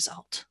the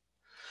result.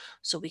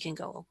 So we can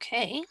go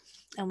okay,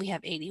 and we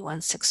have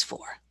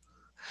 8164.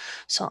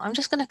 So I'm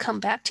just going to come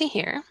back to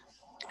here,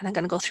 and I'm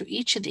going to go through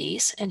each of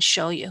these and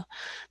show you.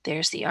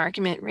 There's the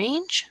argument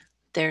range,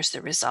 there's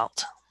the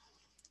result.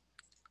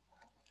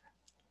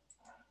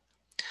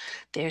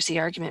 There's the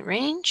argument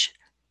range,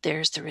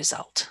 there's the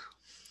result.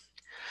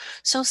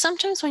 So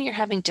sometimes when you're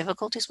having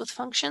difficulties with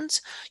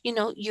functions,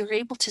 you're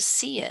able to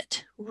see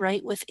it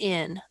right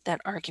within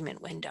that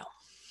argument window.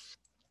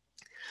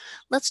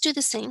 Let's do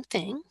the same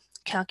thing.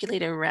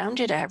 Calculate a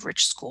rounded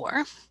average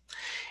score,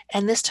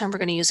 and this time we're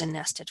going to use a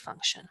nested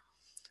function.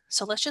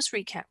 So let's just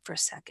recap for a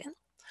second.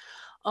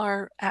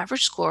 Our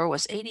average score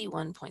was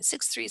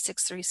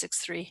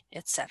 81.636363,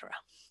 etc.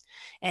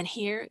 And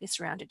here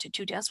it's rounded to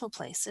 2 decimal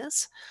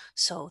places.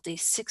 So the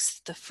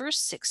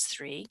first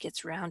 63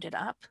 gets rounded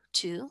up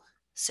to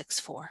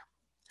 64.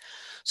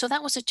 So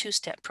that was a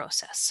 2-step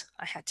process.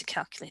 I had to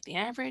calculate the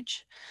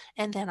average,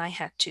 and then I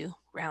had to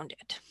round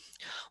it.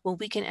 Well,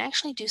 we can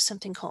actually do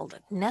something called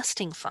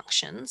nesting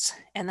functions,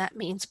 and that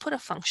means put a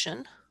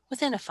function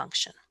within a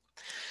function.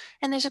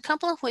 And there's a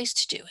couple of ways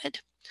to do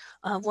it.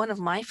 One of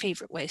my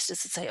favorite ways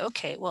is to say,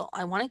 okay, well,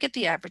 I want to get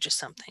the average of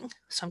something.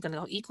 So I'm going to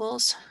go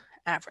equals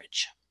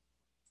average.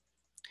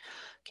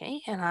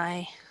 Okay, and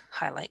I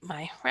highlight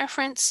my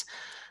reference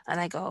and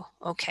I go,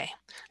 okay.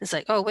 It's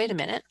like, oh, wait a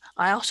minute.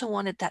 I also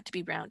wanted that to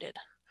be rounded.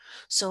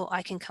 So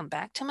I can come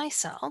back to my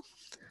cell,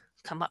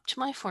 come up to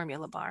my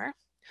formula bar,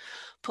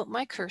 put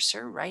my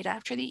cursor right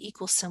after the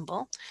equal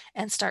symbol,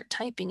 and start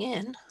typing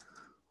in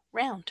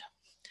round.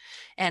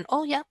 And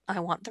oh, yeah, I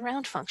want the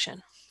round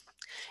function.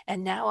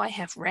 And now I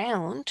have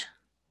round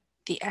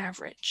the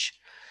average.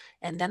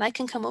 And then I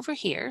can come over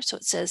here. So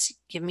it says,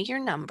 give me your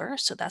number.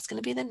 So that's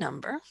going to be the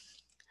number.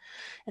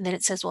 And then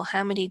it says, well,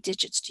 how many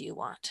digits do you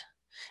want?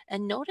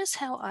 And notice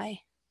how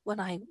when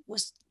I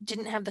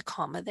didn't have the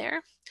comma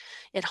there,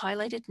 it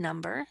highlighted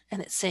number and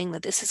it's saying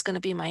that this is going to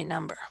be my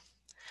number.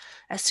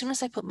 As soon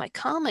as I put my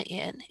comma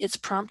in, it's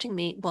prompting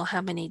me, well, how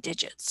many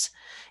digits?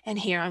 And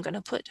here I'm going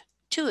to put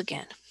 2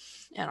 again.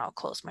 And I'll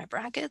close my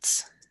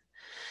brackets.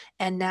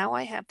 And now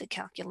I have the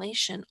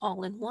calculation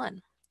all in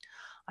one.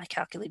 I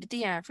calculated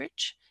the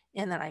average,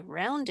 and then I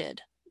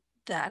rounded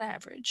that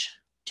average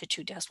to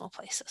 2 decimal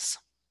places.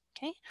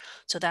 Okay,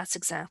 so that's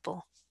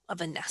example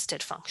of a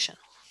nested function.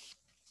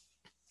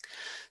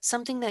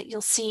 Something that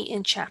you'll see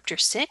in Chapter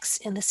 6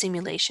 in the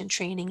simulation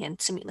training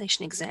and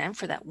simulation exam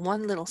for that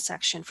one little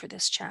section for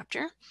this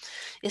chapter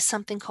is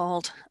something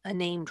called a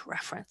named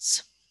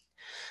reference.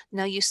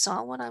 Now you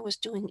saw when I was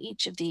doing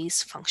each of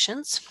these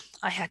functions,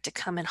 I had to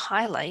come and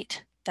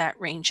highlight that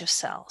range of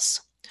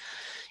cells.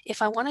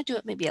 If I want to do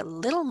it maybe a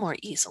little more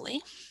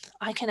easily,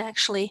 I can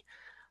actually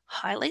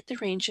highlight the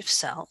range of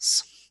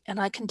cells and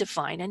I can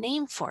define a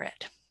name for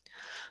it.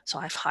 So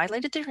I've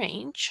highlighted the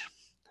range.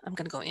 I'm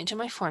going to go into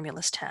my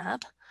formulas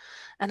tab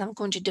and I'm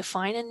going to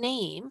define a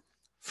name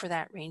for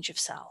that range of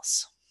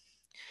cells.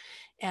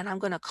 And I'm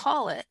going to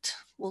call it,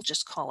 we'll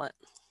just call it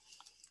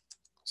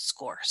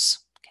scores.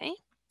 Okay.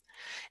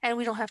 And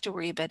we don't have to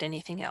worry about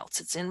anything else.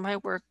 It's in my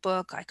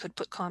workbook. I could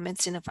put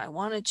comments in if I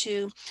wanted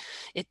to.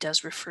 It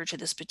does refer to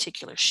this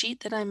particular sheet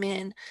that I'm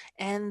in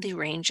and the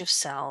range of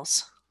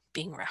cells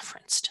being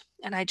referenced.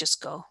 And I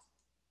just go,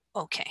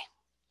 okay.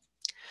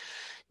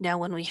 Now,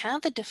 when we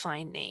have the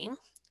defined name,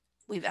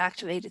 we've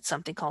activated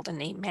something called a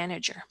name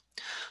manager.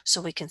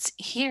 So we can see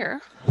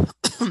here,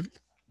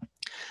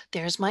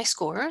 there's my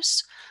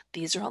scores.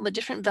 These are all the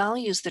different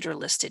values that are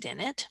listed in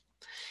it.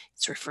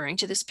 It's referring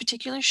to this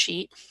particular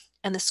sheet,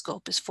 and the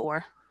scope is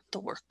for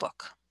the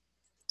workbook.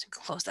 So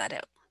close that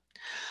out.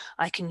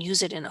 I can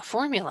use it in a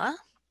formula,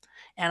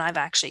 and I've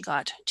actually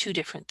got 2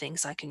 different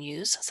things I can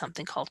use,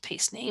 something called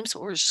paste names,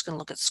 but we're just going to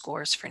look at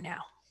scores for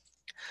now.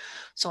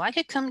 So I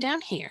could come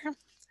down here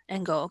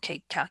and go,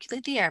 okay,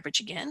 calculate the average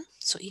again.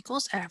 So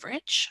equals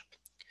average.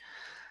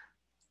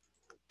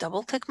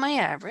 Double click my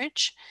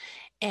average,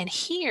 and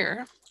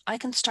here I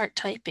can start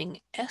typing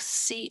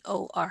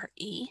SCORE,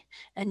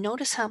 and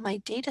notice how my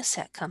data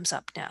set comes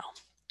up now.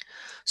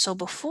 So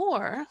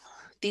before,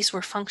 these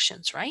were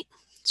functions, right?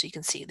 So you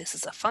can see this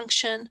is a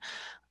function,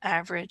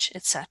 average,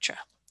 etc.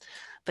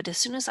 But as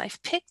soon as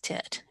I've picked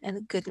it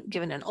and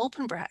given an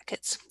open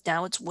brackets,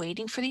 now it's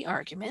waiting for the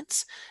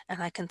arguments,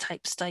 and I can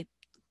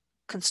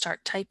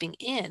start typing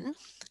in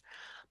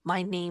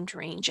my named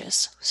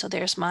ranges. So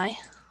there's my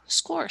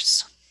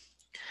scores.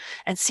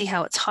 And see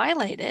how it's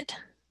highlighted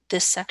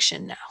this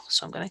section now.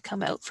 So I'm going to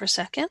come out for a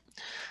second.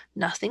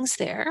 Nothing's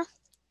there.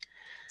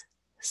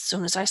 As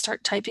soon as I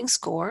start typing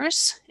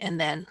scores and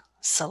then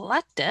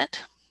select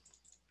it,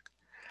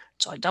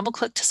 So I double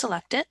click to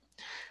select it.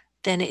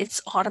 Then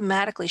it's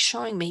automatically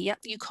showing me, yep,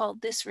 you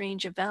called this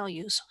range of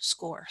values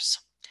scores.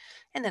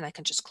 And then I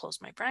can just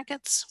close my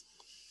brackets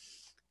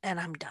and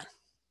I'm done.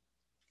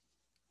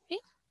 Okay?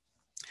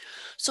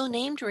 So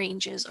named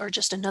ranges are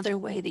just another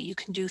way that you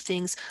can do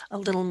things a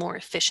little more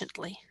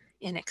efficiently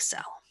in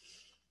Excel.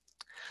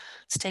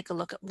 Let's take a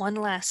look at one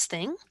last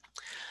thing.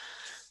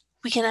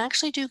 We can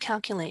actually do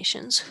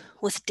calculations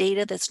with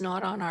data that's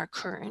not on our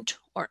current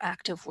or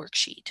active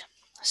worksheet.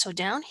 So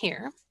down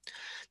here,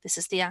 this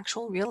is the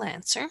actual real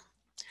answer.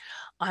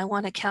 I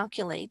want to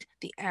calculate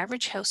the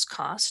average house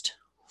cost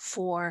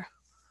for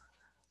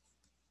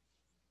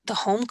the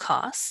home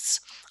costs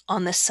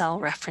on the cell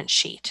reference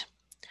sheet.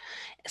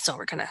 So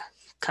we're going to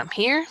come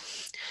here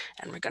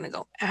and we're going to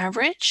go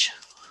average.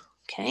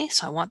 Okay,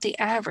 so I want the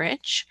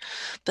average,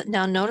 but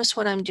now notice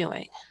what I'm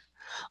doing.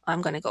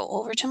 I'm going to go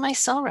over to my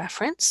cell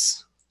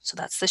reference. So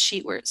that's the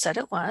sheet where it said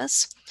it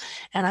was.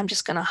 And I'm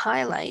just going to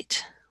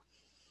highlight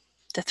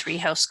the 3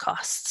 house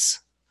costs.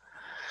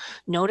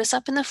 Notice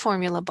up in the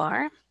formula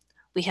bar,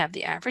 we have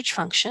the average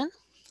function.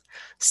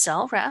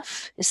 Cell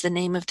ref is the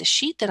name of the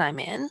sheet that I'm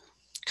in,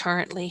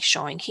 currently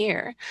showing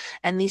here,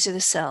 and these are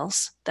the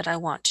cells that I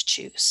want to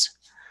choose.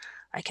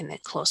 I can then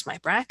close my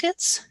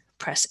brackets,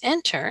 press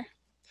enter,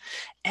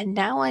 and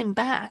now I'm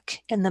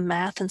back in the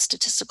math and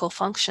statistical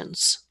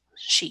functions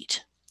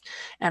sheet.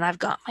 And I've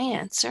got my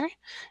answer,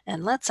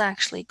 and let's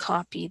actually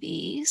copy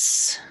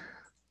these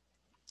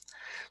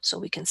so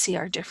we can see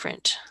our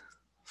different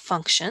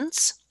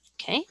functions.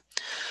 Okay,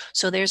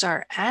 so there's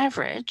our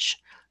average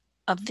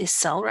of the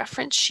cell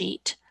reference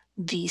sheet,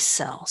 these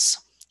cells.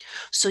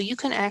 So you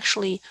can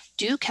actually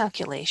do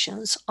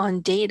calculations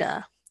on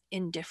data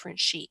in different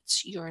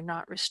sheets. You're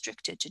not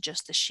restricted to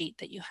just the sheet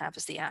that you have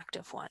as the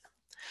active one.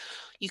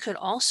 You could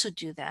also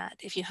do that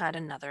if you had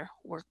another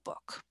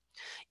workbook.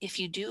 If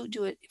you do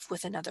it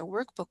with another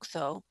workbook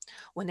though,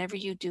 whenever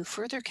you do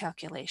further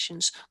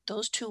calculations,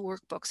 those 2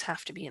 workbooks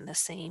have to be in the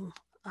same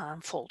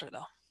folder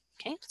though.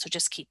 Okay, so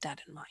just keep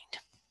that in mind.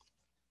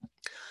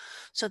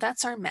 So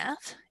that's our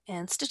math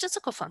and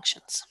statistical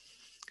functions.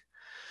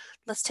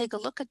 Let's take a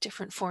look at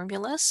different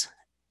formulas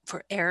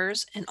for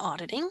errors and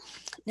auditing.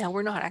 Now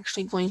we're not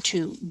actually going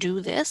to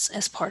do this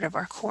as part of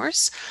our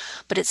course,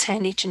 but it's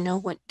handy to know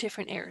what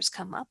different errors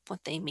come up,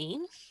 what they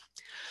mean.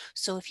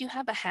 So if you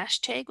have a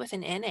hashtag with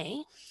an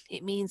NA,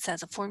 it means that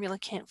the formula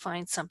can't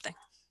find something,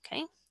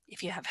 okay?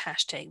 If you have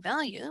hashtag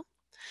value,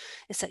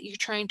 it's that you're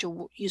trying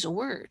to use a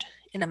word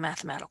in a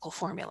mathematical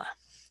formula.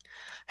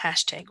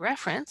 Hashtag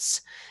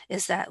reference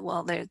is that,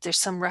 well, there's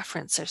some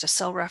reference, there's a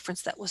cell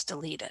reference that was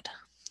deleted,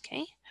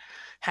 okay?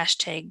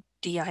 Hashtag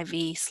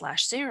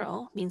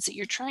div/0 means that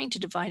you're trying to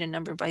divide a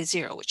number by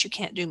 0, which you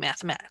can't do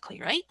mathematically,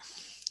 right?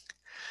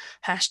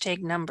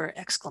 Hashtag number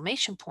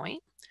exclamation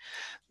point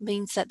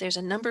means that there's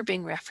a number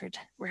being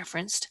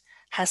referenced,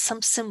 has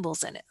some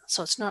symbols in it,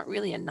 so it's not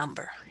really a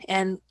number.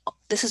 And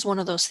this is one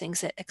of those things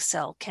that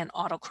Excel can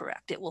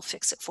autocorrect. It will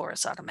fix it for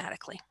us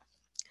automatically.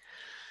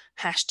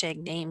 Hashtag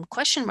name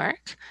question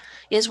mark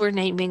is we're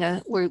naming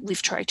where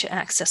we've tried to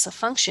access a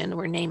function,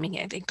 we're naming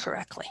it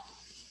incorrectly.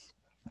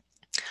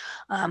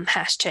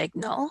 Hashtag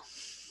null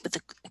with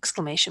the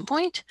exclamation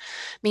point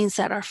means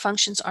that our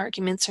function's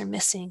arguments are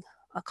missing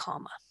a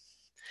comma.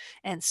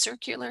 And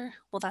circular,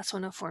 well, that's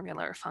when a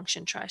formula or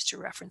function tries to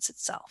reference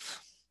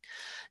itself.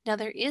 Now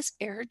there is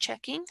error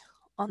checking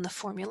on the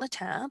formula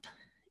tab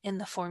in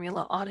the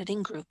formula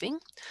auditing grouping,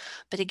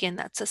 but again,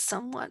 that's a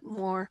somewhat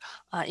more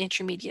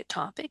intermediate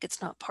topic.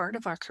 It's not part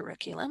of our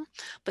curriculum,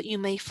 but you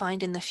may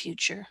find in the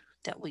future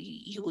that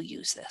you will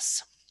use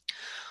this.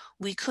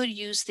 We could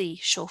use the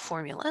show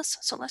formulas.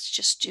 So let's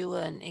just do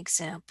an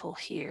example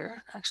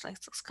here. Actually,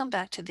 let's come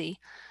back to the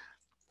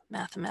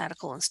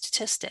mathematical and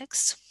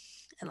statistics.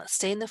 And let's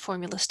stay in the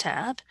formulas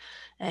tab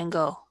and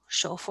go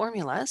show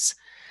formulas.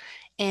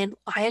 And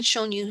I had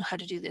shown you how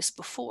to do this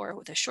before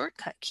with a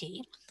shortcut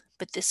key,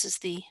 but this is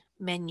the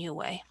menu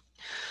way.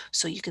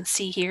 So you can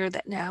see here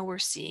that now we're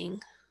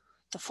seeing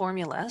the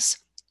formulas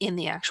in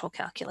the actual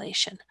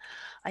calculation.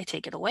 I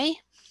take it away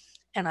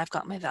and I've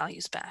got my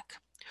values back.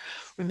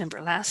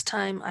 Remember last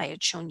time I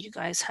had shown you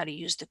guys how to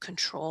use the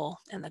control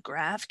and the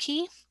graph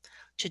key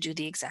to do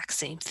the exact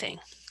same thing.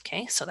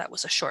 Okay, so that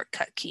was a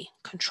shortcut key,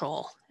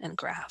 control and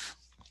graph.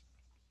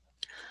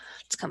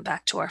 Let's come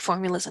back to our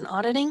formulas and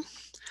auditing.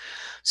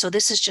 So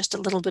this is just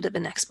a little bit of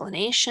an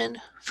explanation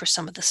for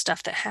some of the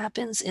stuff that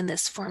happens in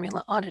this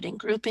formula auditing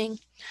grouping.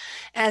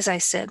 As I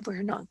said,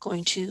 we're not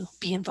going to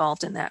be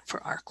involved in that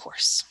for our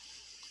course.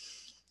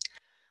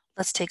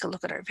 Let's take a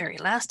look at our very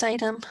last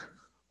item,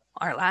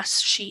 our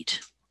last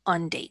sheet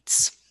on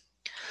dates.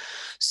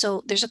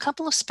 So there's a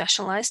couple of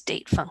specialized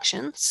date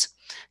functions,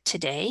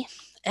 today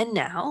and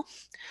now,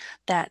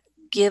 that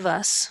give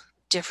us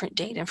different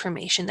date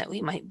information that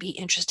we might be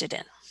interested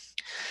in.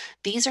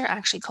 These are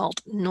actually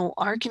called no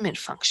argument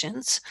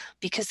functions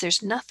because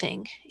there's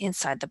nothing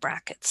inside the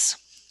brackets.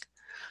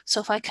 So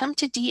if I come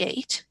to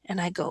D8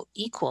 and I go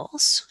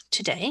equals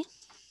today,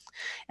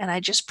 and I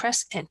just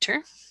press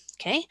enter,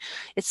 okay,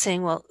 it's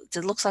saying, well,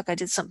 it looks like I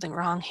did something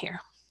wrong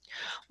here.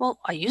 Well,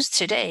 I used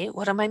today.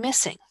 What am I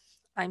missing?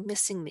 I'm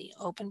missing the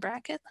open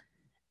bracket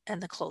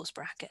and the close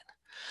bracket.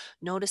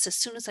 Notice as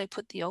soon as I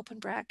put the open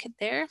bracket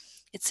there,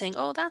 it's saying,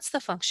 oh, that's the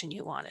function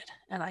you wanted.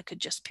 And I could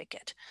just pick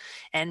it.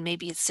 And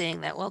maybe it's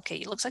saying that, well, okay,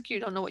 it looks like you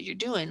don't know what you're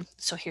doing.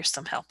 So here's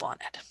some help on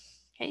it.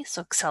 Okay,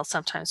 so Excel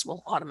sometimes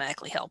will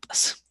automatically help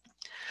us.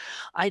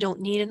 I don't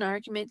need an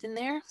argument in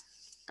there.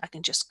 I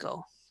can just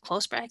go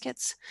close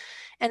brackets,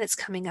 and it's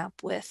coming up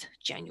with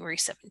January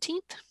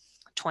 17th,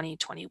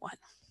 2021.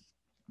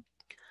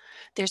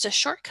 There's a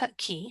shortcut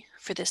key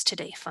for this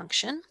today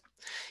function.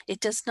 It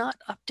does not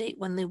update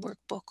when the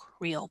workbook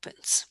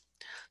reopens.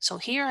 So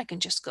here I can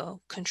just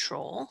go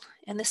Control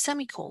and the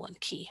semicolon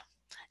key.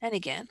 And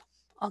again,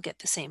 I'll get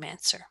the same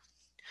answer.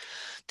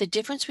 The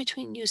difference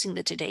between using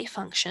the today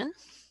function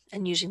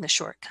and using the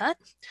shortcut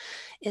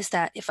is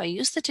that if I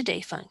use the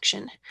today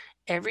function,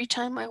 every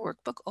time my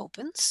workbook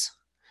opens,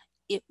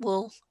 it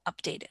will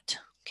update it.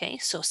 Okay,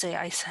 so say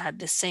I had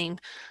the same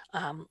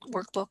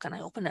workbook and I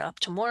open it up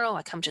tomorrow,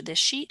 I come to this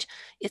sheet,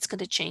 it's going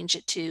to change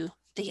it to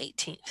the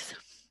 18th.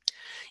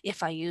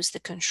 If I use the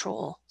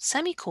control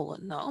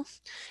semicolon though,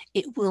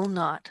 it will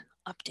not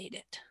update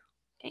it.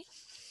 Okay,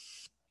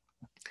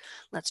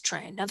 let's try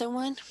another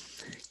one.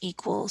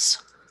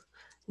 Equals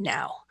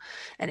now.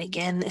 And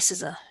again, this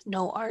is a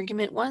no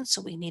argument one,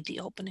 so we need the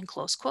open and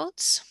close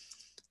quotes.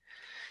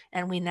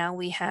 And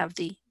we have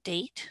the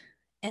date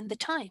and the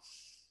time.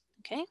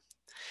 Okay,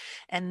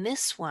 and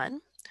this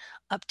one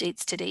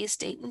updates today's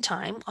date and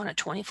time on a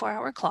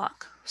 24-hour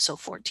clock. So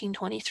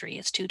 14:23,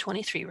 it's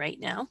 2:23 right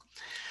now.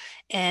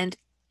 And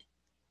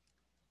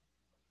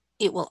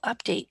it will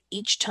update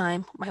each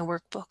time my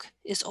workbook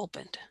is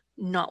opened.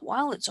 Not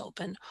while it's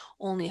open,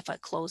 only if I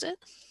close it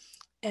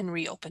and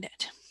reopen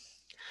it.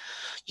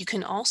 You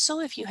can also,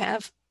 if you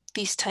have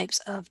these types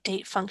of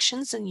date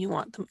functions and you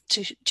want them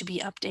to be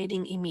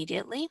updating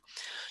immediately,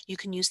 you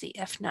can use the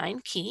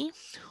F9 key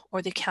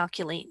or the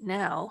Calculate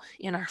Now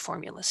in our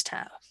Formulas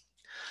tab.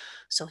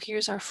 So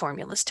here's our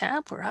Formulas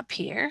tab. We're up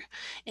here.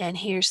 And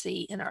here's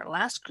in our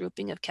last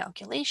grouping of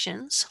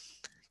calculations,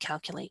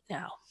 Calculate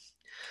Now.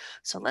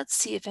 So let's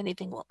see if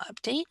anything will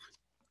update.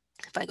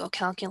 If I go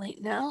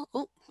Calculate Now,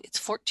 oh, it's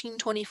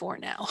 14:24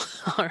 now.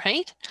 All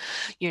right.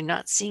 You're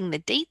not seeing the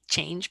date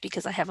change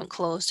because I haven't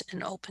closed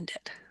and opened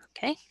it.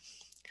 Okay.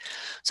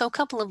 So a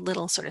couple of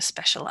little sort of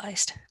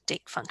specialized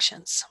date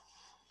functions.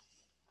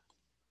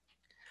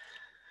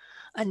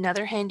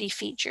 Another handy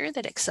feature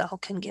that Excel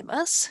can give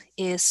us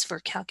is for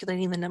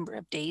calculating the number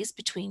of days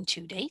between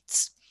two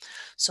dates.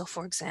 So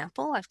for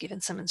example, I've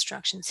given some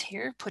instructions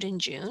here. Put in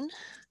June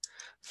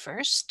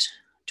 1st,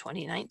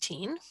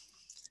 2019.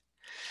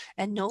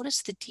 And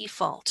notice the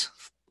default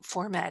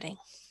formatting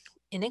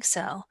in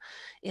Excel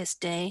is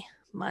day,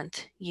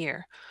 month,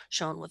 year,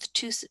 shown with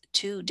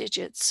two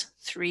digits,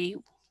 three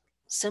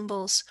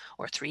symbols,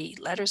 or three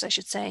letters, I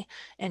should say,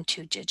 and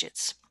two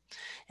digits.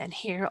 And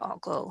here I'll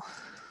go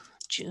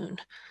June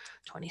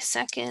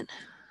 22nd,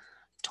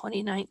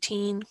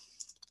 2019.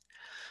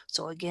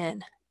 So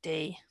again,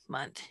 day,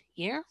 month,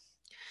 year.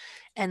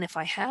 And if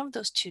I have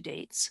those two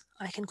dates,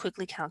 I can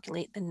quickly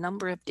calculate the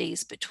number of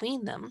days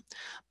between them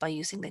by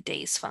using the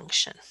days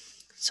function.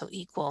 So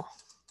equal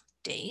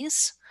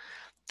days,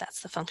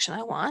 that's the function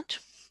I want.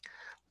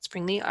 Let's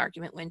bring the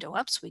argument window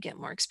up so we get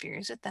more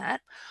experience at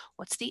that.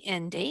 What's the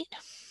end date?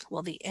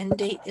 Well, the end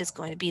date is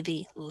going to be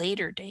the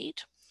later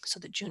date, so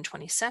the June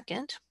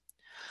 22nd.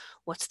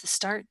 What's the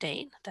start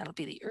date? That'll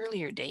be the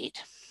earlier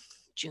date,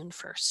 June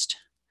 1st.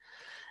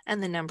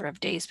 And the number of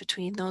days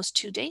between those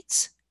two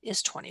dates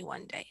is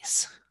 21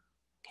 days.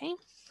 Okay,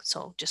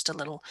 so just a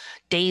little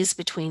days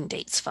between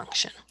dates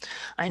function.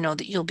 I know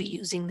that you'll be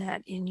using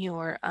that in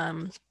your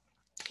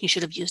you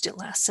should have used it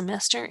last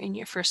semester in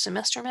your first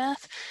semester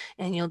math,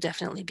 and you'll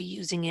definitely be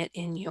using it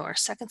in your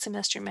second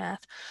semester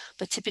math,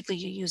 but typically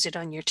you use it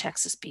on your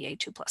Texas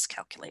BA2 Plus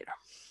calculator.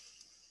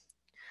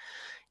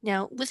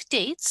 Now, with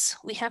dates,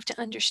 we have to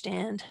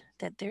understand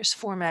that there's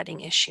formatting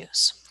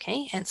issues,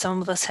 okay? And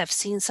some of us have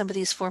seen some of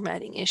these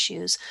formatting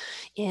issues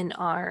in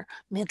our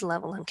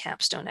mid-level and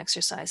capstone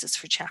exercises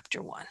for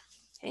Chapter 1.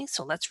 Okay,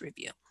 so let's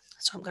review.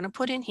 So I'm going to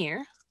put in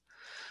here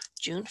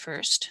June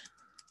 1st,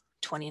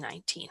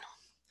 2019.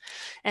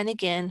 And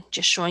again,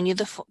 just showing you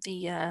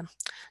the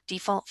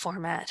default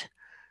format,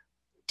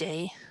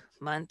 day,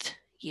 month,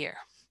 year.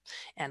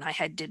 And I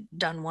had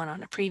done one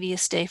on a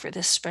previous day for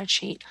this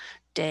spreadsheet,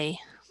 day,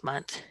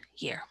 month,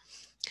 year.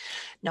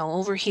 Now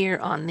over here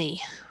on the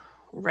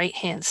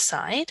right-hand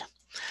side,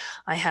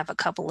 I have a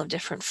couple of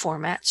different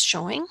formats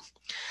showing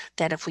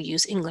that if we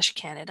use English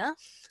Canada,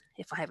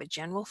 if I have a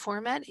general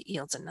format, it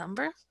yields a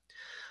number.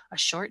 A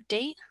short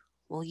date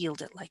will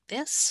yield it like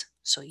this.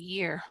 So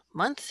year,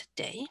 month,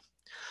 day.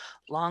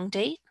 Long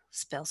date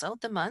spells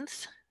out the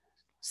month,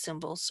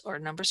 symbols or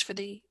numbers for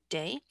the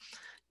day,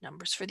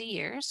 numbers for the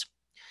years.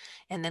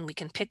 And then we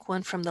can pick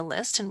one from the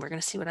list, and we're going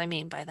to see what I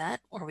mean by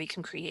that, or we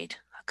can create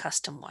a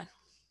custom one.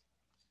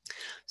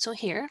 So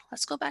here,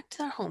 let's go back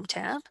to our Home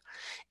tab,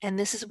 and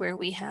this is where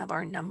we have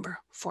our number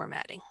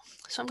formatting.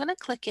 So I'm going to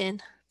click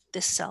in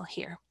this cell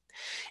here.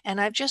 And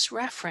I've just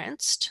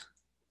referenced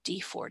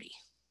D40.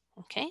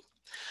 Okay,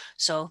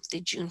 so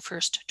the June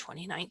 1st,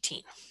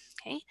 2019.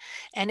 Okay,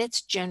 and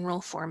it's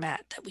general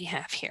format that we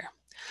have here.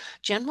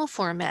 General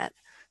format,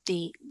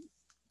 the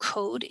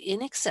code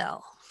in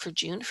Excel for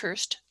June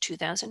 1st,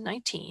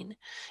 2019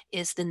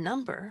 is the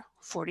number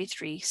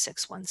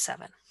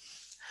 43617.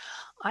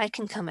 I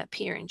can come up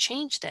here and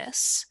change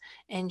this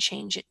and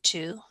change it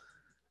to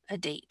a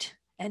date.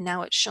 And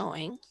now it's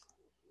showing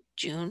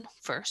June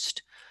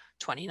 1st,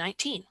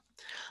 2019.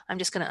 I'm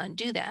just going to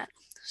undo that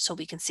so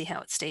we can see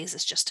how it stays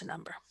as just a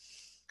number.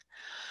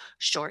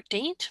 Short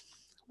date,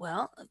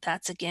 well,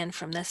 that's again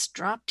from this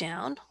drop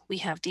down. We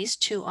have these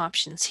two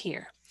options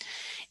here.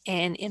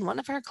 And in one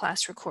of our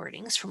class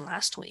recordings from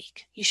last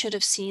week, you should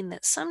have seen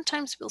that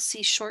sometimes we'll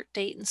see short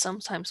date and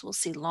sometimes we'll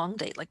see long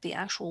date, like the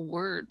actual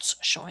words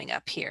showing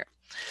up here.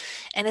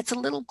 And it's a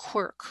little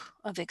quirk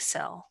of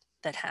Excel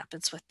that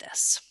happens with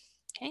this.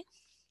 Okay.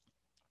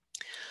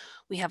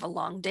 We have a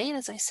long date,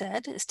 as I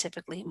said, is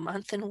typically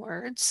month in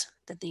words,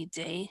 the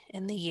day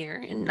and the year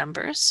in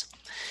numbers.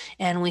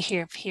 And we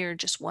have here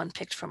just one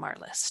picked from our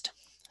list.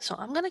 So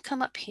I'm going to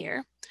come up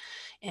here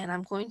and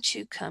I'm going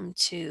to come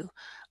to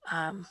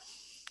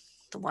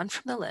the one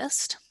from the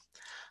list.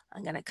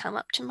 I'm going to come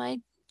up to my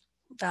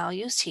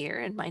values here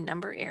in my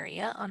number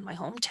area on my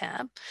home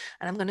tab,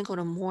 and I'm going to go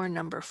to more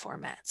number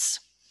formats.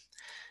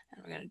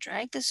 And we're going to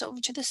drag this over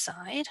to the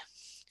side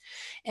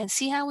and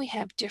see how we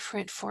have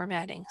different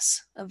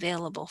formattings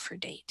available for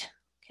date.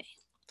 Okay,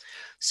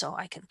 so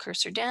I can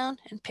cursor down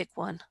and pick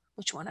one,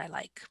 which one I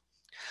like.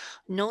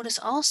 Notice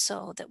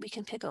also that we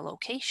can pick a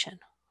location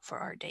for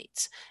our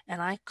dates,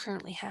 and I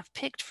currently have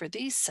picked for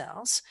these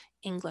cells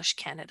English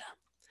Canada.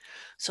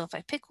 So if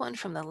I pick one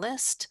from the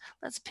list,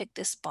 let's pick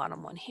this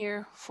bottom one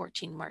here,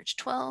 14 March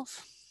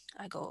 12.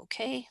 I go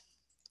OK.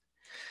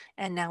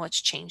 And now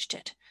it's changed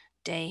it,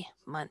 day,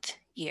 month,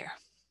 year.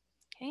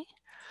 Okay.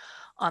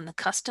 On the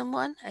custom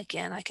one,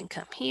 again, I can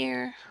come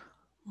here,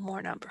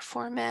 more number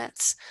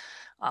formats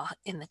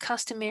in the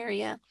custom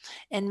area,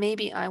 and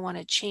maybe I want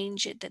to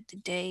change it that the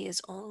day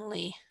is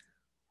only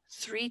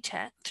three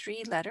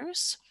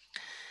letters,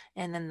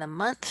 and then the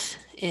month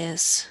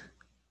is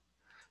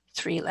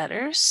 3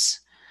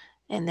 letters,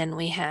 and then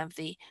we have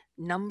the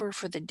number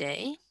for the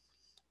day.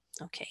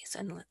 Okay,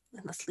 so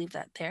let's leave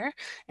that there,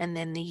 and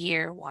then the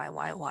year Y.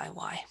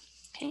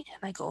 Okay,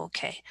 and I go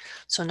okay.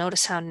 So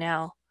notice how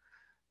now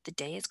the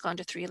day has gone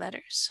to 3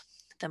 letters.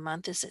 The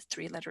month is a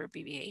 3-letter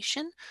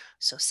abbreviation.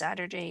 So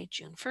Saturday,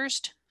 June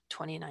 1st,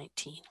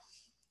 2019.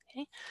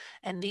 Okay,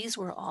 and these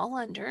were all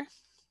under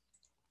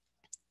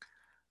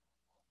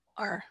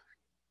our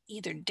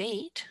either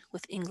date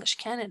with English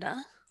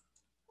Canada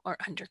or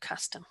under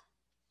custom.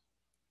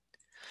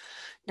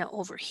 Now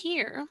over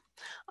here,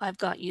 I've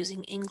got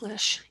using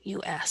English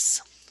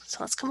US. So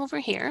let's come over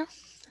here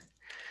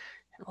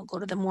and we'll go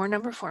to the more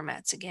number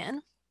formats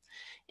again,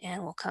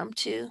 and we'll come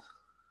to,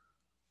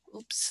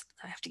 oops,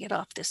 I have to get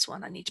off this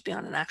one. I need to be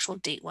on an actual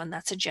date one.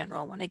 That's a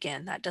general one.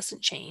 Again, that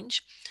doesn't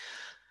change.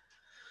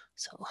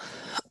 So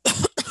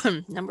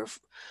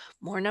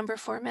more number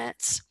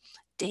formats,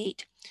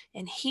 date,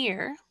 and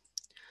here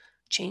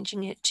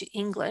changing it to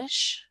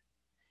English,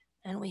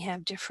 and we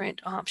have different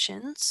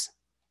options,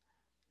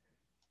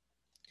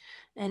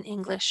 and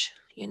English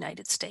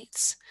United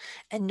States.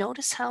 And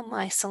notice how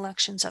my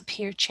selections up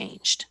here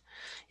changed.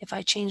 If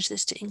I change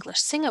this to English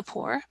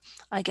Singapore,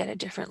 I get a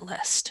different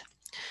list.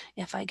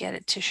 If I get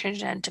it to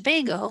Trinidad and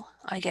Tobago,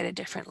 I get a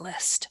different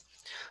list.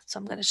 So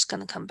I'm just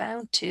going to come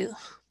back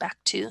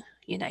to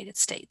United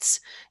States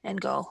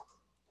and go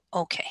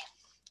okay.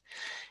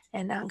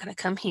 And now I'm going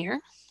to come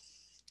here.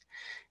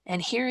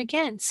 And here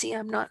again, see,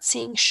 I'm not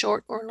seeing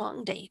short or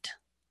long date.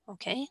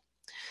 Okay.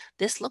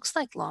 This looks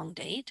like long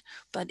date,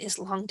 but is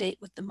long date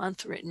with the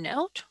month written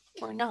out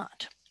or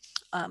not?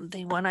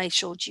 The one I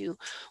showed you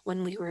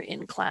when we were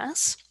in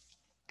class,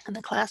 in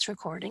the class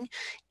recording,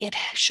 it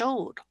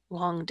showed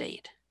long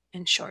date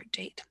and short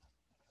date.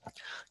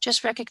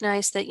 Just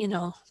recognize that,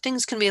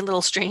 things can be a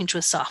little strange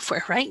with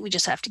software, right? We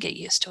just have to get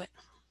used to it.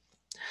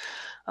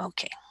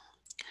 Okay.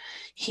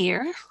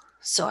 Here,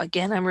 so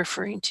again, I'm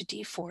referring to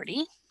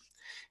D40,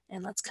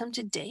 and let's come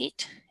to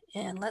date,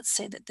 and let's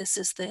say that this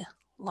is the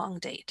long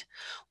date.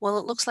 Well,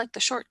 it looks like the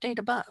short date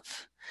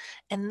above.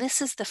 And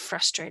this is the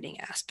frustrating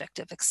aspect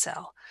of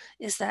Excel,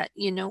 is that,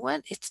 you know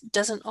what, it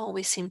doesn't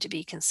always seem to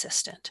be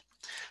consistent.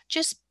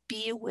 Just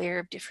be aware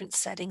of different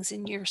settings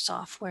in your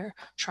software.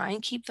 Try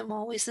and keep them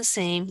always the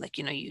same. Like,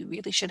 you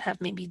really should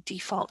have maybe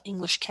default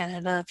English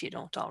Canada if you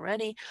don't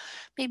already.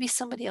 Maybe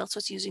somebody else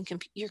was using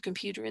your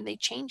computer and they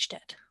changed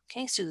it.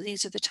 Okay, so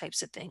these are the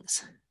types of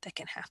things that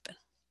can happen.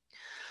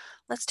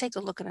 Let's take a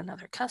look at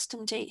another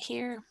custom date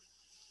here.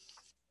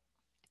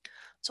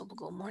 So we'll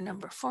go more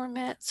number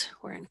formats.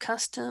 We're in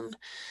custom,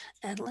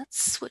 and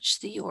let's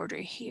switch the order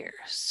here.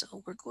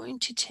 So we're going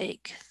to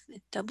take the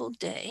double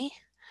day.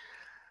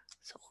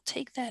 So we'll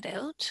take that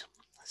out.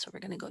 So we're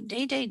going to go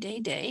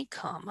day,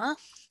 comma,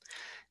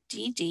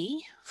 DD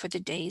for the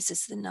days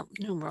is the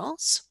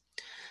numerals.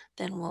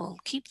 Then we'll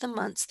keep the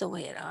months the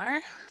way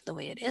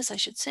it is, I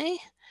should say.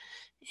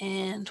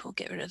 And we'll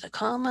get rid of the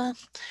comma.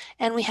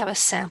 And we have a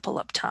sample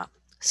up top.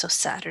 So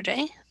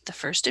Saturday, the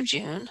 1st of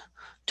June,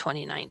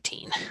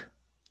 2019.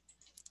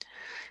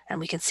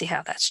 And we can see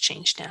how that's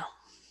changed now.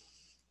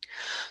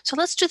 So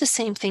let's do the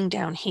same thing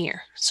down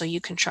here so you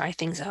can try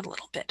things out a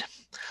little bit.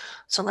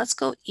 So let's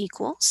go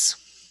equals,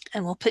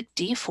 and we'll put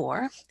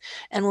D4,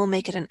 and we'll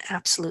make it an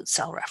absolute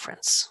cell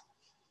reference.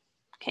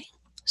 Okay,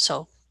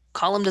 so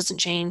column doesn't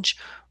change,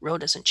 row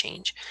doesn't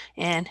change,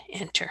 and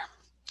enter.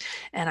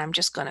 And I'm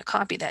just going to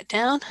copy that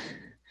down.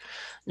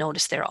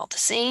 Notice they're all the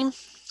same.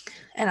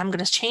 And I'm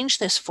going to change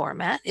this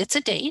format. It's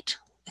a date.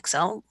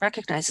 Excel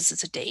recognizes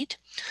it's a date,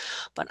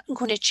 but I'm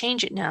going to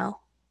change it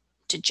now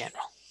to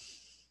general.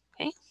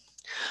 Okay.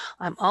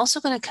 I'm also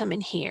going to come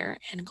in here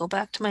and go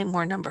back to my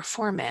more number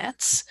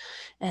formats,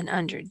 and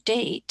under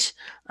date,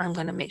 I'm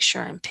going to make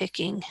sure I'm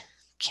picking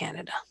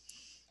Canada.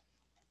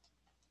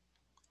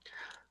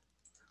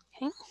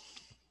 Okay.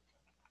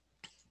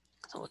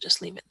 So we'll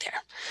just leave it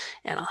there,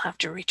 and I'll have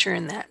to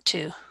return that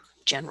to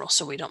general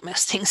so we don't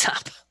mess things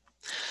up.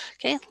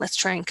 Okay, let's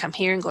try and come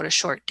here and go to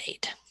short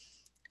date.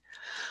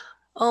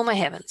 Oh my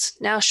heavens,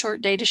 now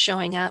short date is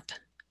showing up,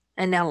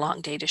 and now long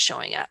date is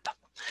showing up.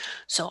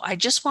 So I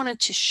just wanted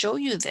to show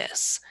you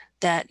this,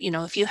 that,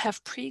 if you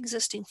have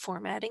pre-existing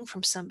formatting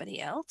from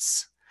somebody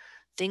else,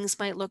 things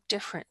might look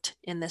different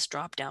in this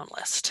drop-down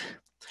list.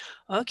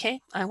 Okay,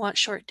 I want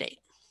short date.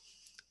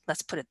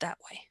 Let's put it that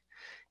way.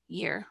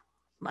 Year,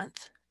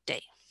 month,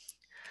 day.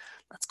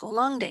 Let's go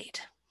long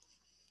date.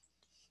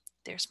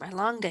 There's my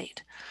long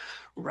date.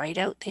 Write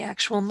out the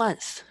actual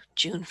month,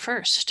 June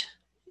 1st,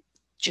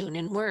 June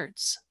in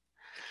words.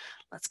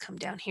 Let's come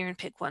down here and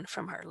pick one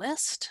from our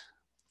list.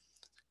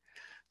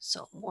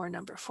 So more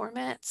number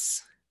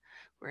formats.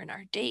 We're in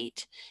our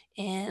date,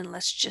 and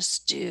let's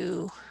just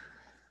do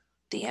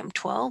the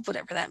M12,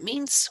 whatever that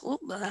means. Ooh,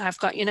 I've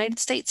got United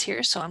States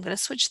here, so I'm going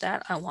to switch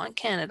that. I want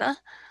Canada.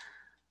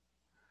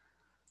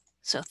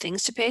 So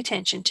things to pay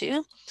attention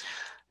to.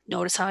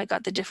 Notice how I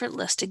got the different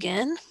list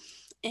again.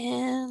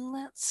 And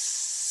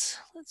let's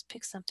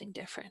pick something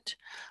different.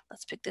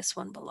 Let's pick this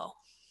one below.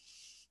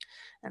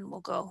 And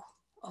we'll go,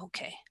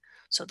 okay.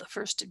 So the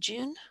 1st of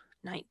June,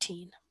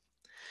 19.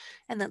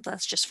 And then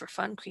let's just for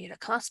fun create a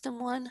custom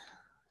one.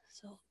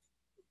 So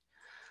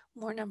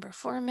more number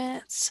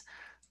formats,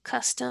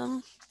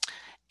 custom,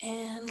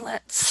 and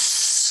let's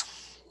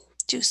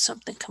do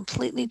something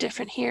completely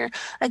different here.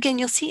 Again,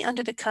 you'll see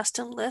under the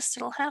custom list,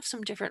 it'll have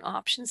some different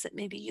options that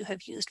maybe you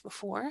have used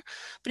before.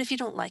 But if you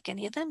don't like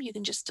any of them, you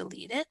can just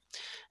delete it.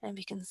 And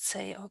we can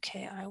say,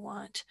 okay, I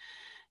want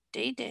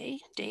day, day,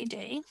 day,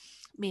 day,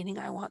 meaning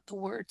I want the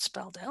word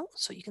spelled out.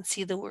 So you can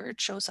see the word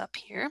shows up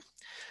here,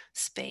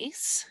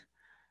 space,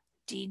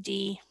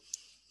 DD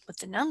with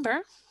the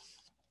number.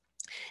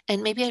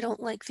 And maybe I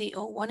don't like the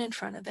 01 in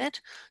front of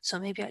it. So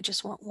maybe I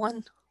just want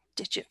one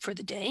digit for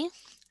the day,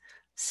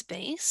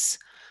 space.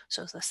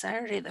 So it's the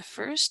Saturday the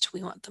 1st,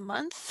 we want the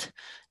month,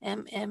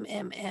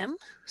 MMMM.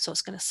 So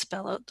it's going to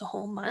spell out the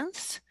whole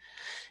month.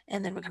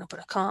 And then we're going to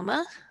put a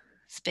comma,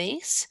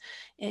 space,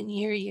 and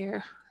year,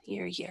 year,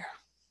 year, year.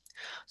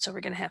 So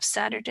we're going to have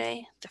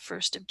Saturday, the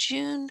 1st of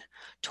June,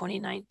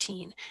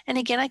 2019. And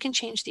again, I can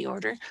change the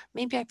order.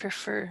 Maybe I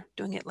prefer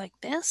doing it like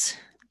this,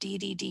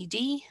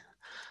 DDDD,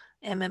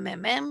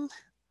 MMMM,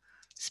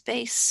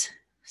 space,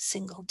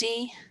 single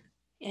D,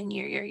 and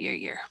year, year, year,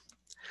 year.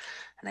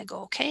 And I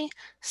go, okay,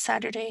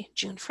 Saturday,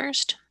 June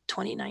 1st,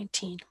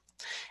 2019.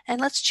 And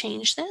let's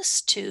change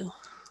this to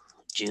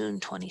June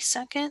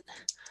 22nd,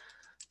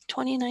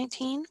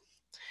 2019.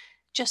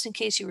 Just in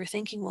case you were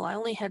thinking, well, I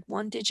only had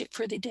one digit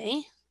for the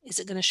day. Is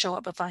it going to show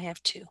up if I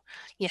have two?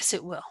 Yes,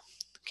 it will.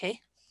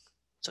 Okay,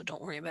 so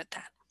don't worry about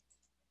that.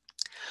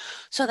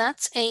 So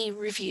that's a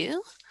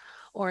review,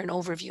 or an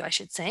overview, I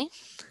should say,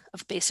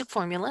 of basic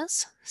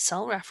formulas,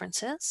 cell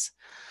references,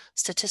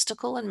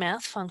 statistical and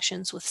math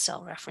functions with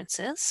cell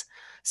references,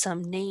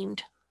 some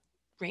named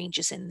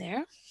ranges in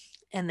there,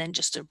 and then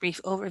just a brief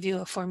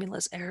overview of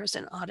formulas, errors,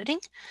 and auditing,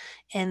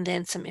 and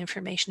then some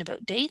information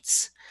about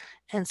dates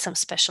and some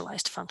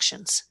specialized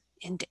functions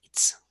in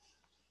dates.